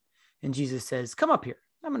heaven. And Jesus says, come up here.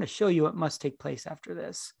 I'm going to show you what must take place after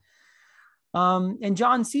this. And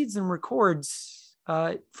John seeds and records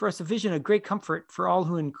for us a vision of great comfort for all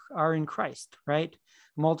who are in Christ, right?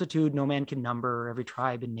 Multitude no man can number, every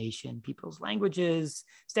tribe and nation, peoples, languages,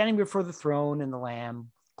 standing before the throne and the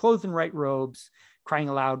Lamb, clothed in white robes, crying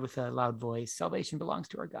aloud with a loud voice, salvation belongs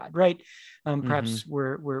to our God, right? Perhaps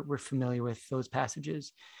we're familiar with those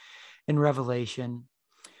passages in Revelation.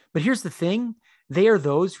 But here's the thing. They are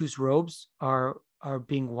those whose robes are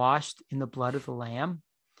being washed in the blood of the Lamb.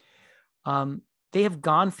 They have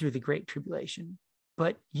gone through the great tribulation,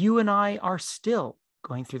 but you and I are still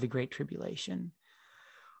going through the great tribulation.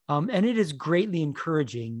 And it is greatly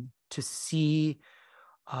encouraging to see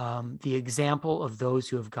the example of those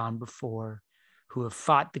who have gone before, who have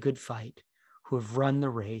fought the good fight, who have run the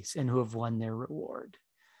race, and who have won their reward.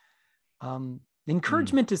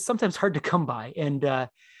 Encouragement is sometimes hard to come by, and the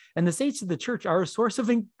saints of the church are a source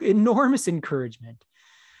of enormous encouragement.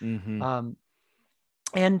 So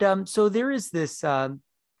there is this, I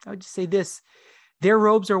would just say this, their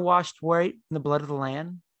robes are washed white in the blood of the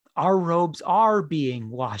Lamb. Our robes are being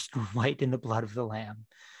washed white in the blood of the Lamb.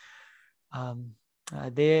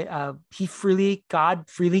 God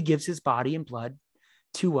freely gives his body and blood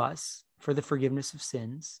to us for the forgiveness of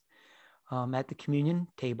sins at the communion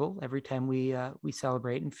table every time we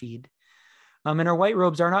celebrate and feed. And our white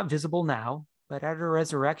robes are not visible now, but at our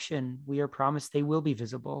resurrection, we are promised they will be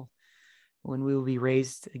visible when we will be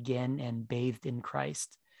raised again and bathed in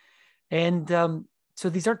Christ. And so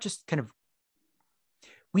these aren't just kind of,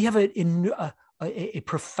 we have a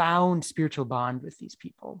profound spiritual bond with these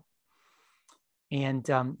people. And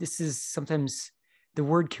this is sometimes, the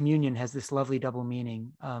word communion has this lovely double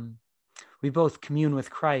meaning. We both commune with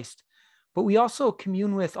Christ, but we also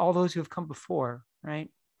commune with all those who have come before, right?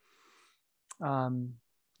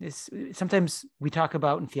 Sometimes we talk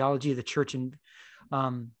about in theology the church and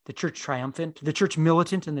the church triumphant, the church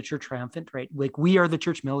militant and the church triumphant, right? Like we are the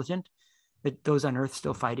church militant, but those on earth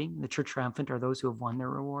still fighting. The church triumphant are those who have won their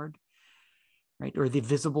reward, right? Or the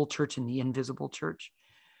visible church and the invisible church.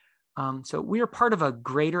 So we are part of a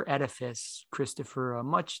greater edifice, Christopher, a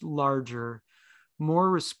much larger, more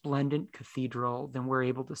resplendent cathedral than we're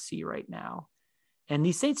able to see right now. And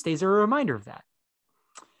these saints' days are a reminder of that,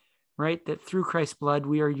 right? That through Christ's blood,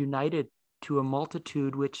 we are united to a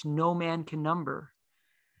multitude which no man can number,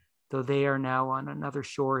 though they are now on another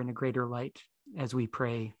shore in a greater light as we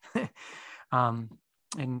pray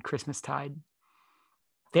in Christmastide.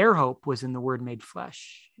 Their hope was in the Word made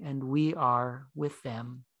flesh, and we are with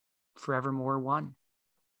them forevermore one.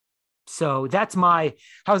 So that's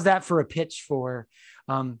how's that for a pitch for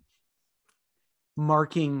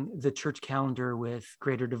marking the church calendar with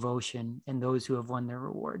greater devotion and those who have won their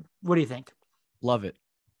reward? What do you think? Love it.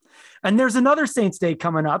 And there's another Saints' Day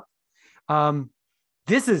coming up.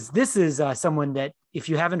 This is someone that, if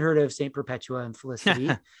you haven't heard of Saint Perpetua and Felicity,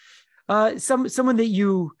 someone that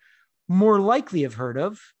you more likely have heard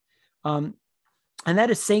of, and that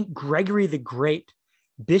is Saint Gregory the Great,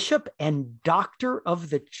 Bishop and Doctor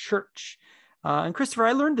of the Church. And Christopher,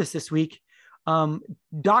 I learned this week.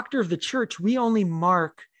 Doctor of the Church, we only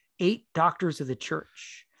mark 8 doctors of the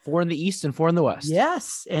Church. 4 in the East and 4 in the West.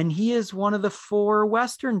 Yes, and he is one of the 4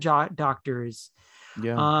 Western doctors.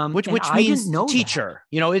 Yeah, which means teacher.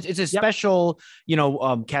 That. It's a special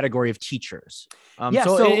category of teachers.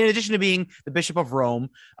 So in addition to being the Bishop of Rome,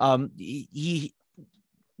 he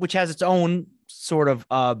which has its own sort of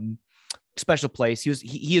special place.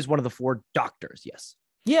 He is one of the 4 doctors. Yes.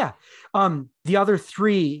 Yeah. The other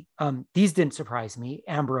 3, these didn't surprise me.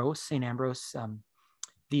 Saint Ambrose,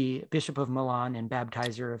 the Bishop of Milan and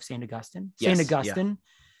baptizer of Saint Augustine. Yes, Saint Augustine,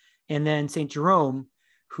 and then Saint Jerome,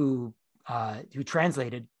 who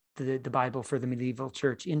translated the Bible for the medieval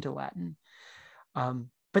church into Latin. And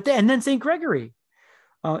then Saint Gregory,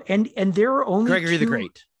 and there are only Gregory 2, the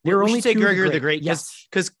Great. There are we only should say 2 Gregory the Great, yes,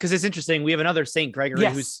 because it's interesting. We have another Saint Gregory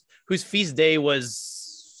whose feast day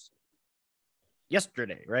was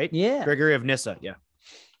yesterday, right? Yeah, Gregory of Nyssa.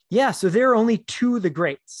 Yeah. So there are only 2 of the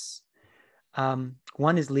greats.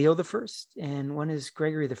 One is Leo the First, and one is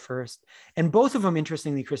Gregory the First, and both of them,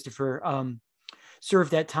 interestingly, Christopher,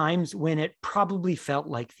 served at times when it probably felt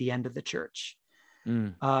like the end of the church.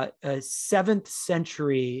 6th and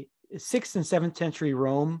 7th century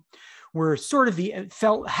Rome were sort of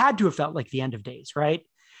had to have felt like the end of days, right?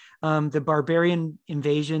 The barbarian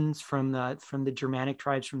invasions from the Germanic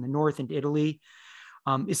tribes from the north into Italy,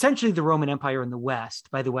 essentially the Roman Empire in the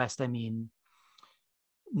West. By the West, I mean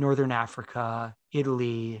Northern Africa,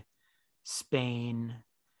 Italy, Spain,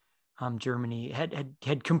 Germany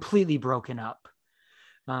had completely broken up.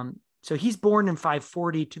 So he's born in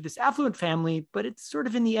 540 to this affluent family, but it's sort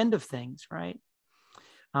of in the end of things, right?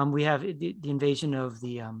 We have the invasion of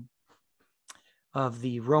the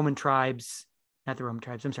Roman tribes, not the Roman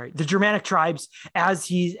tribes, I'm sorry, the Germanic tribes as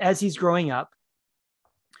he's growing up.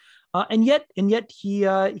 And yet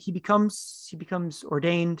he becomes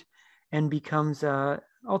ordained and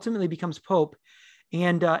ultimately becomes Pope,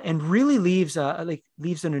 and really leaves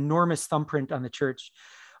an enormous thumbprint on the church.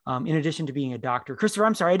 In addition to being a doctor. Christopher,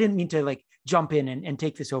 I'm sorry, I didn't mean to jump in and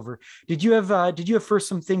take this over. Did you have first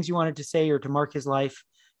some things you wanted to say or to mark his life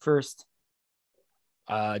first?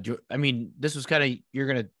 This was kind of, you're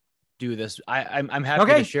going to do this. I'm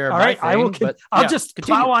happy to share. All right. I will. I'll just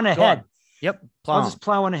plow on ahead. On. Yep. Just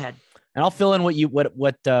plow on ahead. And I'll fill in what you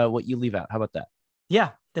leave out. How about that?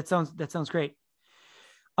 Yeah, that sounds great.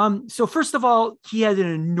 So first of all, he had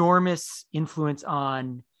an enormous influence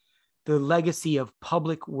on the legacy of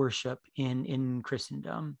public worship in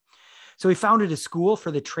Christendom. So he founded a school for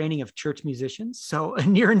the training of church musicians. So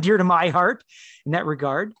near and dear to my heart in that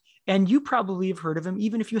regard. And you probably have heard of him,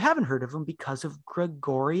 even if you haven't heard of him, because of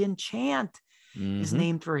Gregorian chant is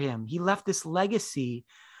named for him. He left this legacy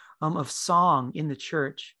of song in the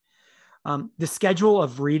church. The schedule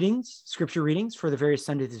of scripture readings for the various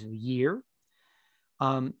Sundays of the year,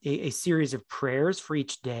 a series of prayers for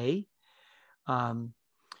each day.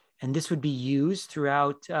 And this would be used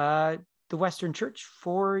throughout the Western Church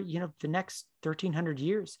for the next 1,300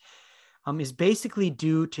 years, is basically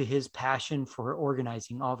due to his passion for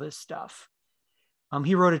organizing all this stuff.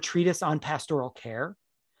 He wrote a treatise on pastoral care,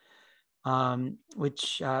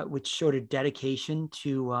 which showed a dedication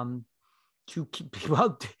to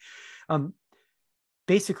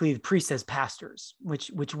basically the priests as pastors,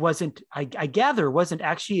 which wasn't, I gather, wasn't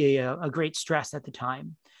actually a great stress at the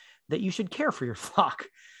time, that you should care for your flock.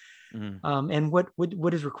 And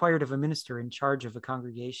what is required of a minister in charge of a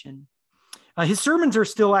congregation. His sermons are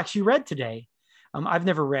still actually read today. I've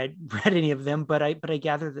never read any of them, but I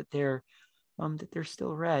gather that they're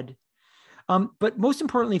still read. But most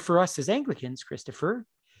importantly for us as Anglicans, Christopher,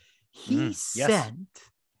 he sent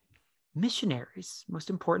missionaries, most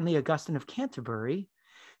importantly Augustine of Canterbury,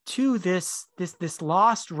 to this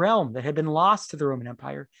lost realm that had been lost to the Roman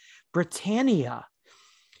Empire, Britannia,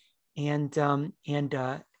 and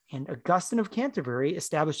Augustine of Canterbury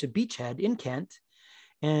established a beachhead in Kent,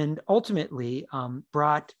 and ultimately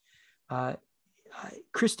brought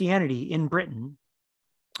Christianity in Britain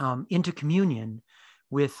into communion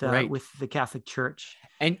with the Catholic Church.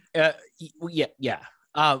 And and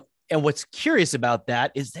what's curious about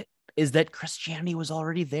that is that Christianity was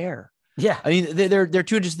already there. Yeah, I mean, they're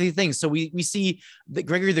two interesting things. So we see that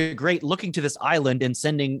Gregory the Great looking to this island and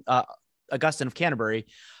sending Augustine of Canterbury,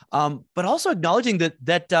 but also acknowledging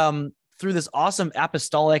that through this awesome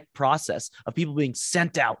apostolic process of people being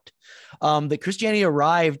sent out, that Christianity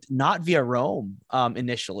arrived not via Rome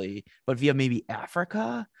initially, but via maybe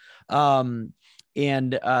Africa. So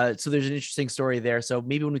there's an interesting story there. So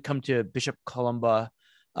maybe when we come to Bishop Columba,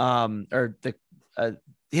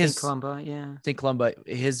 St. Columba,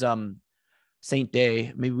 his Saint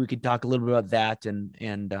Day, maybe we could talk a little bit about that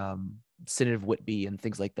and Synod of Whitby and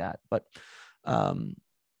things like that. But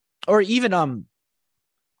or even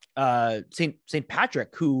Saint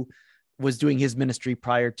Patrick, who was doing his ministry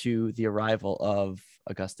prior to the arrival of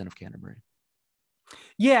Augustine of Canterbury.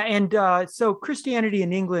 Yeah, and so Christianity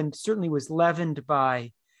in England certainly was leavened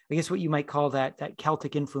by, I guess, what you might call that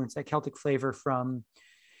Celtic influence, that Celtic flavor from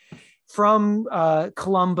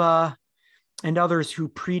Columba and others who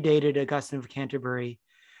predated Augustine of Canterbury.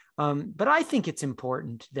 But I think it's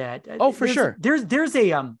important that for sure there's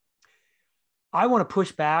a I want to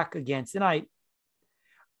push back against, and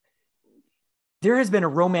there has been a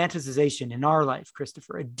romanticization in our life,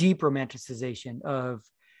 Christopher, a deep romanticization of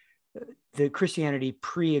the Christianity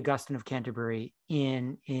pre-Augustine of Canterbury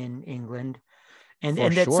in England, and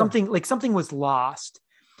that something was lost.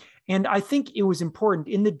 And I think it was important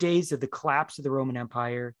in the days of the collapse of the Roman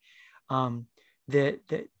Empire that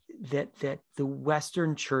the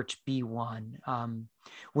Western Church be one.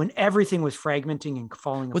 When everything was fragmenting and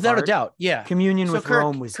falling apart, without a doubt, yeah, communion with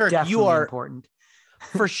Rome was definitely important.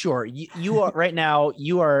 For sure, you are right now.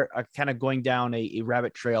 You are kind of going down a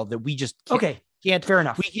rabbit trail that we just can't. Fair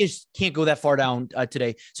enough. We just can't go that far down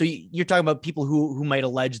today. So you're talking about people who might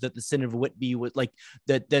allege that the Synod of Whitby was like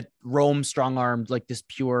that Rome strong-armed like this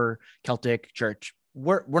pure Celtic church.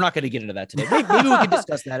 We're not going to get into that today. Maybe we can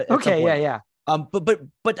discuss that. At some point. Yeah.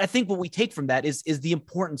 But I think what we take from that is the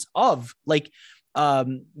importance of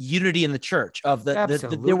unity in the church, of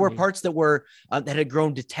there were parts that were that had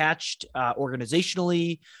grown detached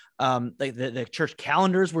organizationally, like the church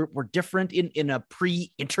calendars were different in a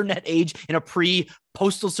pre-internet age, in a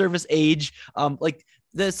pre-postal service age. Like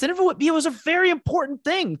the Synod of Whitby was a very important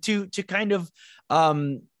thing to kind of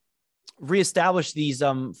reestablish these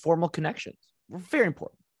formal connections. Very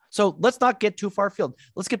important. So let's not get too far afield.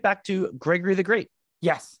 Let's get back to Gregory the Great.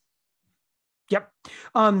 Yes. Yep.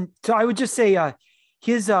 So I would just say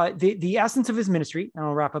his the essence of his ministry, and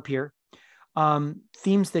I'll wrap up here.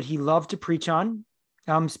 Themes that he loved to preach on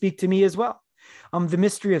speak to me as well. The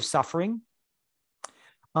mystery of suffering,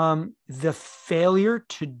 the failure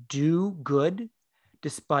to do good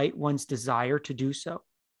despite one's desire to do so,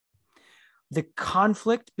 the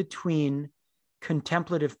conflict between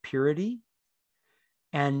contemplative purity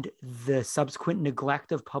and the subsequent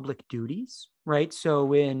neglect of public duties, right? So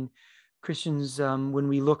when Christians, when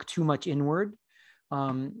we look too much inward,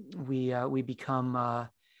 we become,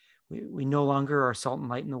 we no longer are salt and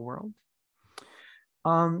light in the world.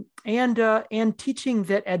 And teaching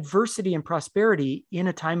that adversity and prosperity in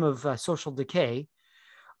a time of social decay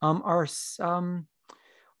are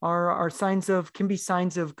signs of, can be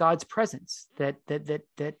signs of God's presence, that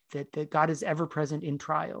God is ever present in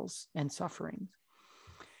trials and sufferings.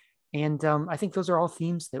 And I think those are all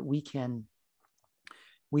themes that we can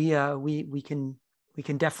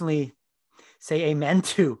definitely say amen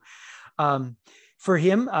to. For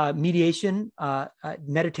him, meditation,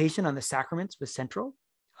 meditation on the sacraments was central.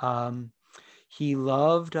 He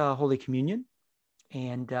loved Holy Communion,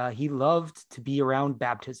 and he loved to be around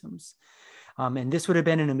baptisms. And this would have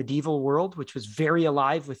been in a medieval world, which was very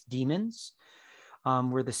alive with demons,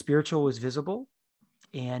 where the spiritual was visible,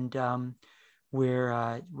 and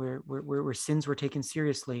where sins were taken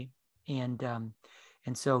seriously. And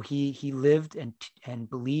so he lived and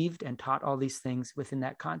believed and taught all these things within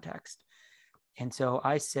that context. And so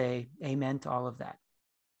I say amen to all of that.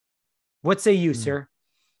 What say you, sir?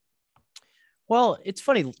 Well, it's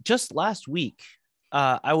funny. Just last week,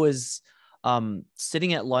 I was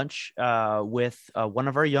sitting at lunch with one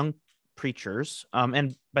of our young preachers.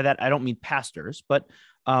 And by that, I don't mean pastors, but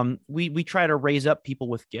we try to raise up people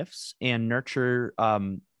with gifts and nurture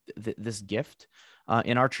this gift.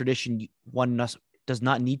 In our tradition, one does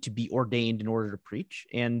not need to be ordained in order to preach.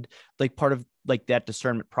 And like part of like that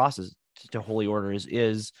discernment process to Holy Order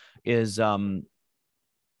is kind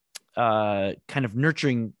of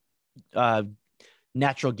nurturing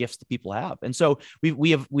natural gifts that people have. And so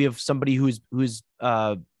we have somebody who's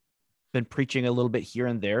been preaching a little bit here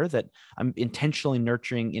and there that I'm intentionally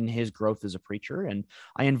nurturing in his growth as a preacher. And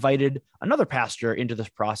I invited another pastor into this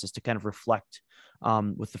process to kind of reflect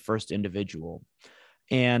with the first individual.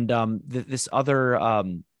 And this other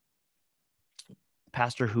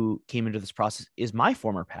pastor who came into this process is my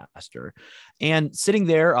former pastor. And sitting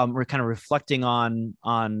there, we're kind of reflecting on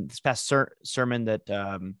this past sermon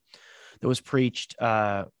that was preached.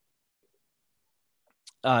 It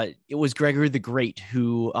was Gregory the Great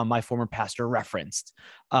who my former pastor referenced.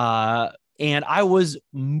 And I was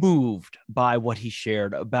moved by what he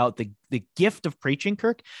shared about the gift of preaching,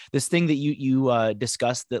 Kirk. This thing that you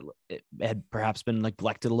discussed that had perhaps been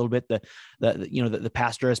neglected a little bit, the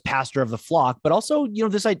pastor as pastor of the flock, but also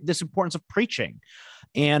this importance of preaching,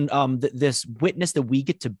 and this witness that we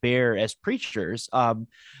get to bear as preachers. And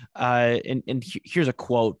here's a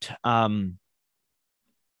quote: "The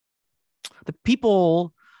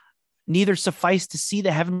people neither suffice to see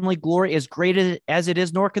the heavenly glory as great as it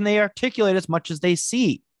is, nor can they articulate as much as they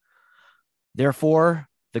see. Therefore,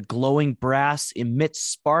 the glowing brass emits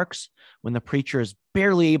sparks when the preacher is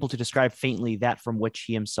barely able to describe faintly that from which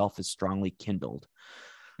he himself is strongly kindled."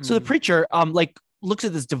 Mm-hmm. So the preacher, looks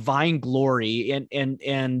at this divine glory,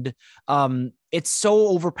 and it's so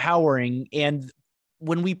overpowering. And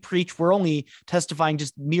when we preach, we're only testifying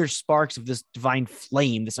just mere sparks of this divine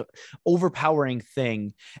flame, this overpowering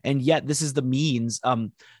thing. And yet this is the means,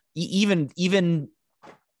 even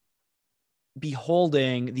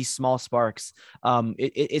beholding these small sparks.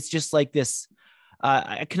 It's just like this.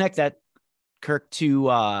 I connect that, Kirk,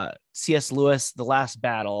 to C.S. Lewis, The Last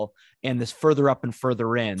Battle, and this further up and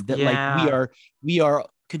further in, that like we are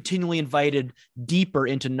continually invited deeper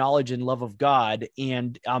into knowledge and love of God.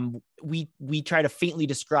 And we try to faintly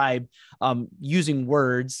describe using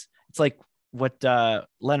words. It's like what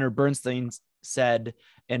Leonard Bernstein said,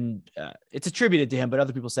 and it's attributed to him, but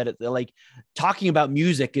other people said it, like talking about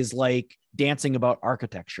music is like dancing about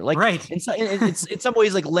architecture. Like, right. It's in some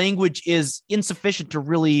ways, like language is insufficient to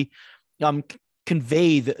really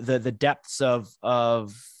convey the depths of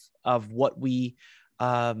what we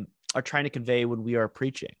are trying to convey when we are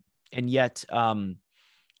preaching. And yet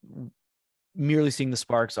merely seeing the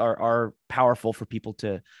sparks are powerful for people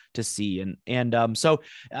to see. So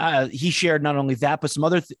he shared not only that, but some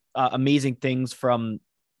other amazing things from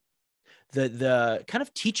the kind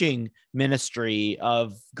of teaching ministry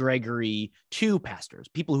of Gregory to pastors,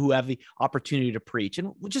 people who have the opportunity to preach,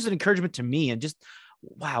 and which is an encouragement to me. And just,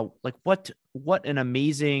 wow, like what an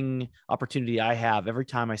amazing opportunity I have every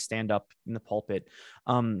time I stand up in the pulpit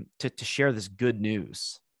to share this good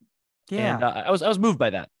news. Yeah. And I was moved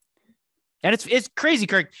by that. And it's crazy,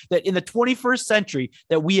 Kirk, that in the 21st century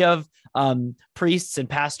that we have priests and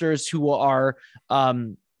pastors who are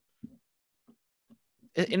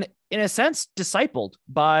in a sense discipled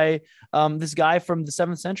by this guy from the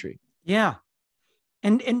 7th century. Yeah.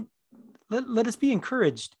 And let us be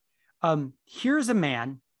encouraged. Here's a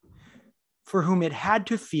man for whom it had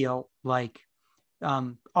to feel like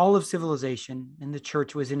all of civilization and the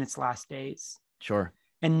church was in its last days. Sure.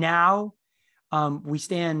 And now we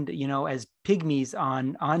stand, as pygmies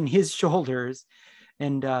on his shoulders,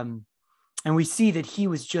 and we see that he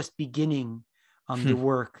was just beginning the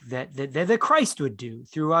work that Christ would do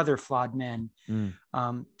through other flawed men.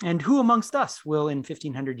 And who amongst us will in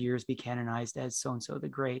 1500 years be canonized as so-and-so the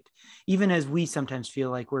great, even as we sometimes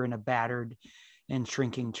feel like we're in a battered and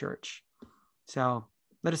shrinking church. So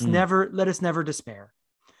let us never despair.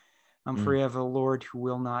 For we have a Lord who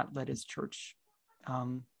will not let his church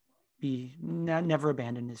never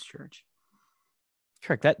abandon his church.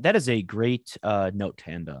 Correct. That is a great note to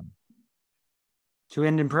end on. To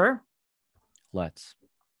end in prayer? Let's.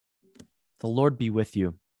 The Lord be with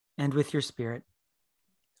you. And with your spirit.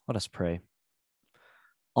 Let us pray.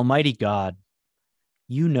 Almighty God,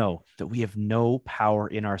 you know that we have no power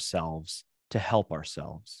in ourselves to help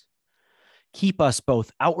ourselves. Keep us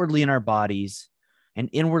both outwardly in our bodies and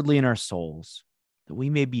inwardly in our souls, that we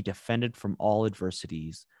may be defended from all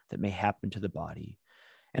adversities that may happen to the body,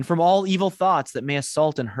 and from all evil thoughts that may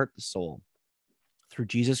assault and hurt the soul. Through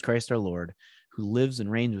Jesus Christ our Lord, who lives and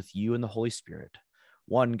reigns with you in the Holy Spirit,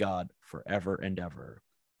 one God, forever and ever.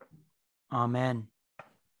 Amen.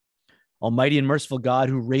 Almighty and merciful God,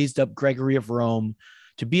 who raised up Gregory of Rome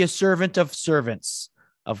to be a servant of servants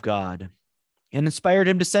of God, and inspired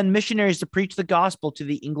him to send missionaries to preach the gospel to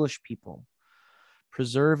the English people,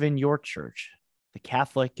 preserve in your church the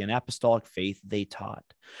Catholic and apostolic faith they taught,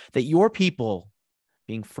 that your people,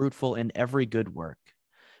 being fruitful in every good work,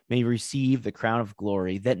 may receive the crown of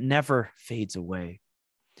glory that never fades away.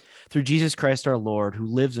 Through Jesus Christ our Lord, who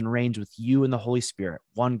lives and reigns with you in the Holy Spirit,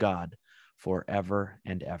 one God, forever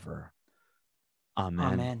and ever.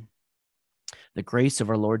 Amen. Amen. The grace of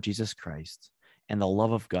our Lord Jesus Christ and the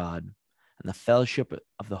love of God and the fellowship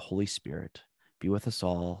of the Holy Spirit be with us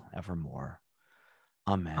all evermore.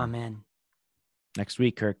 Amen. Amen. Next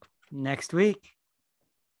week, Kirk. Next week.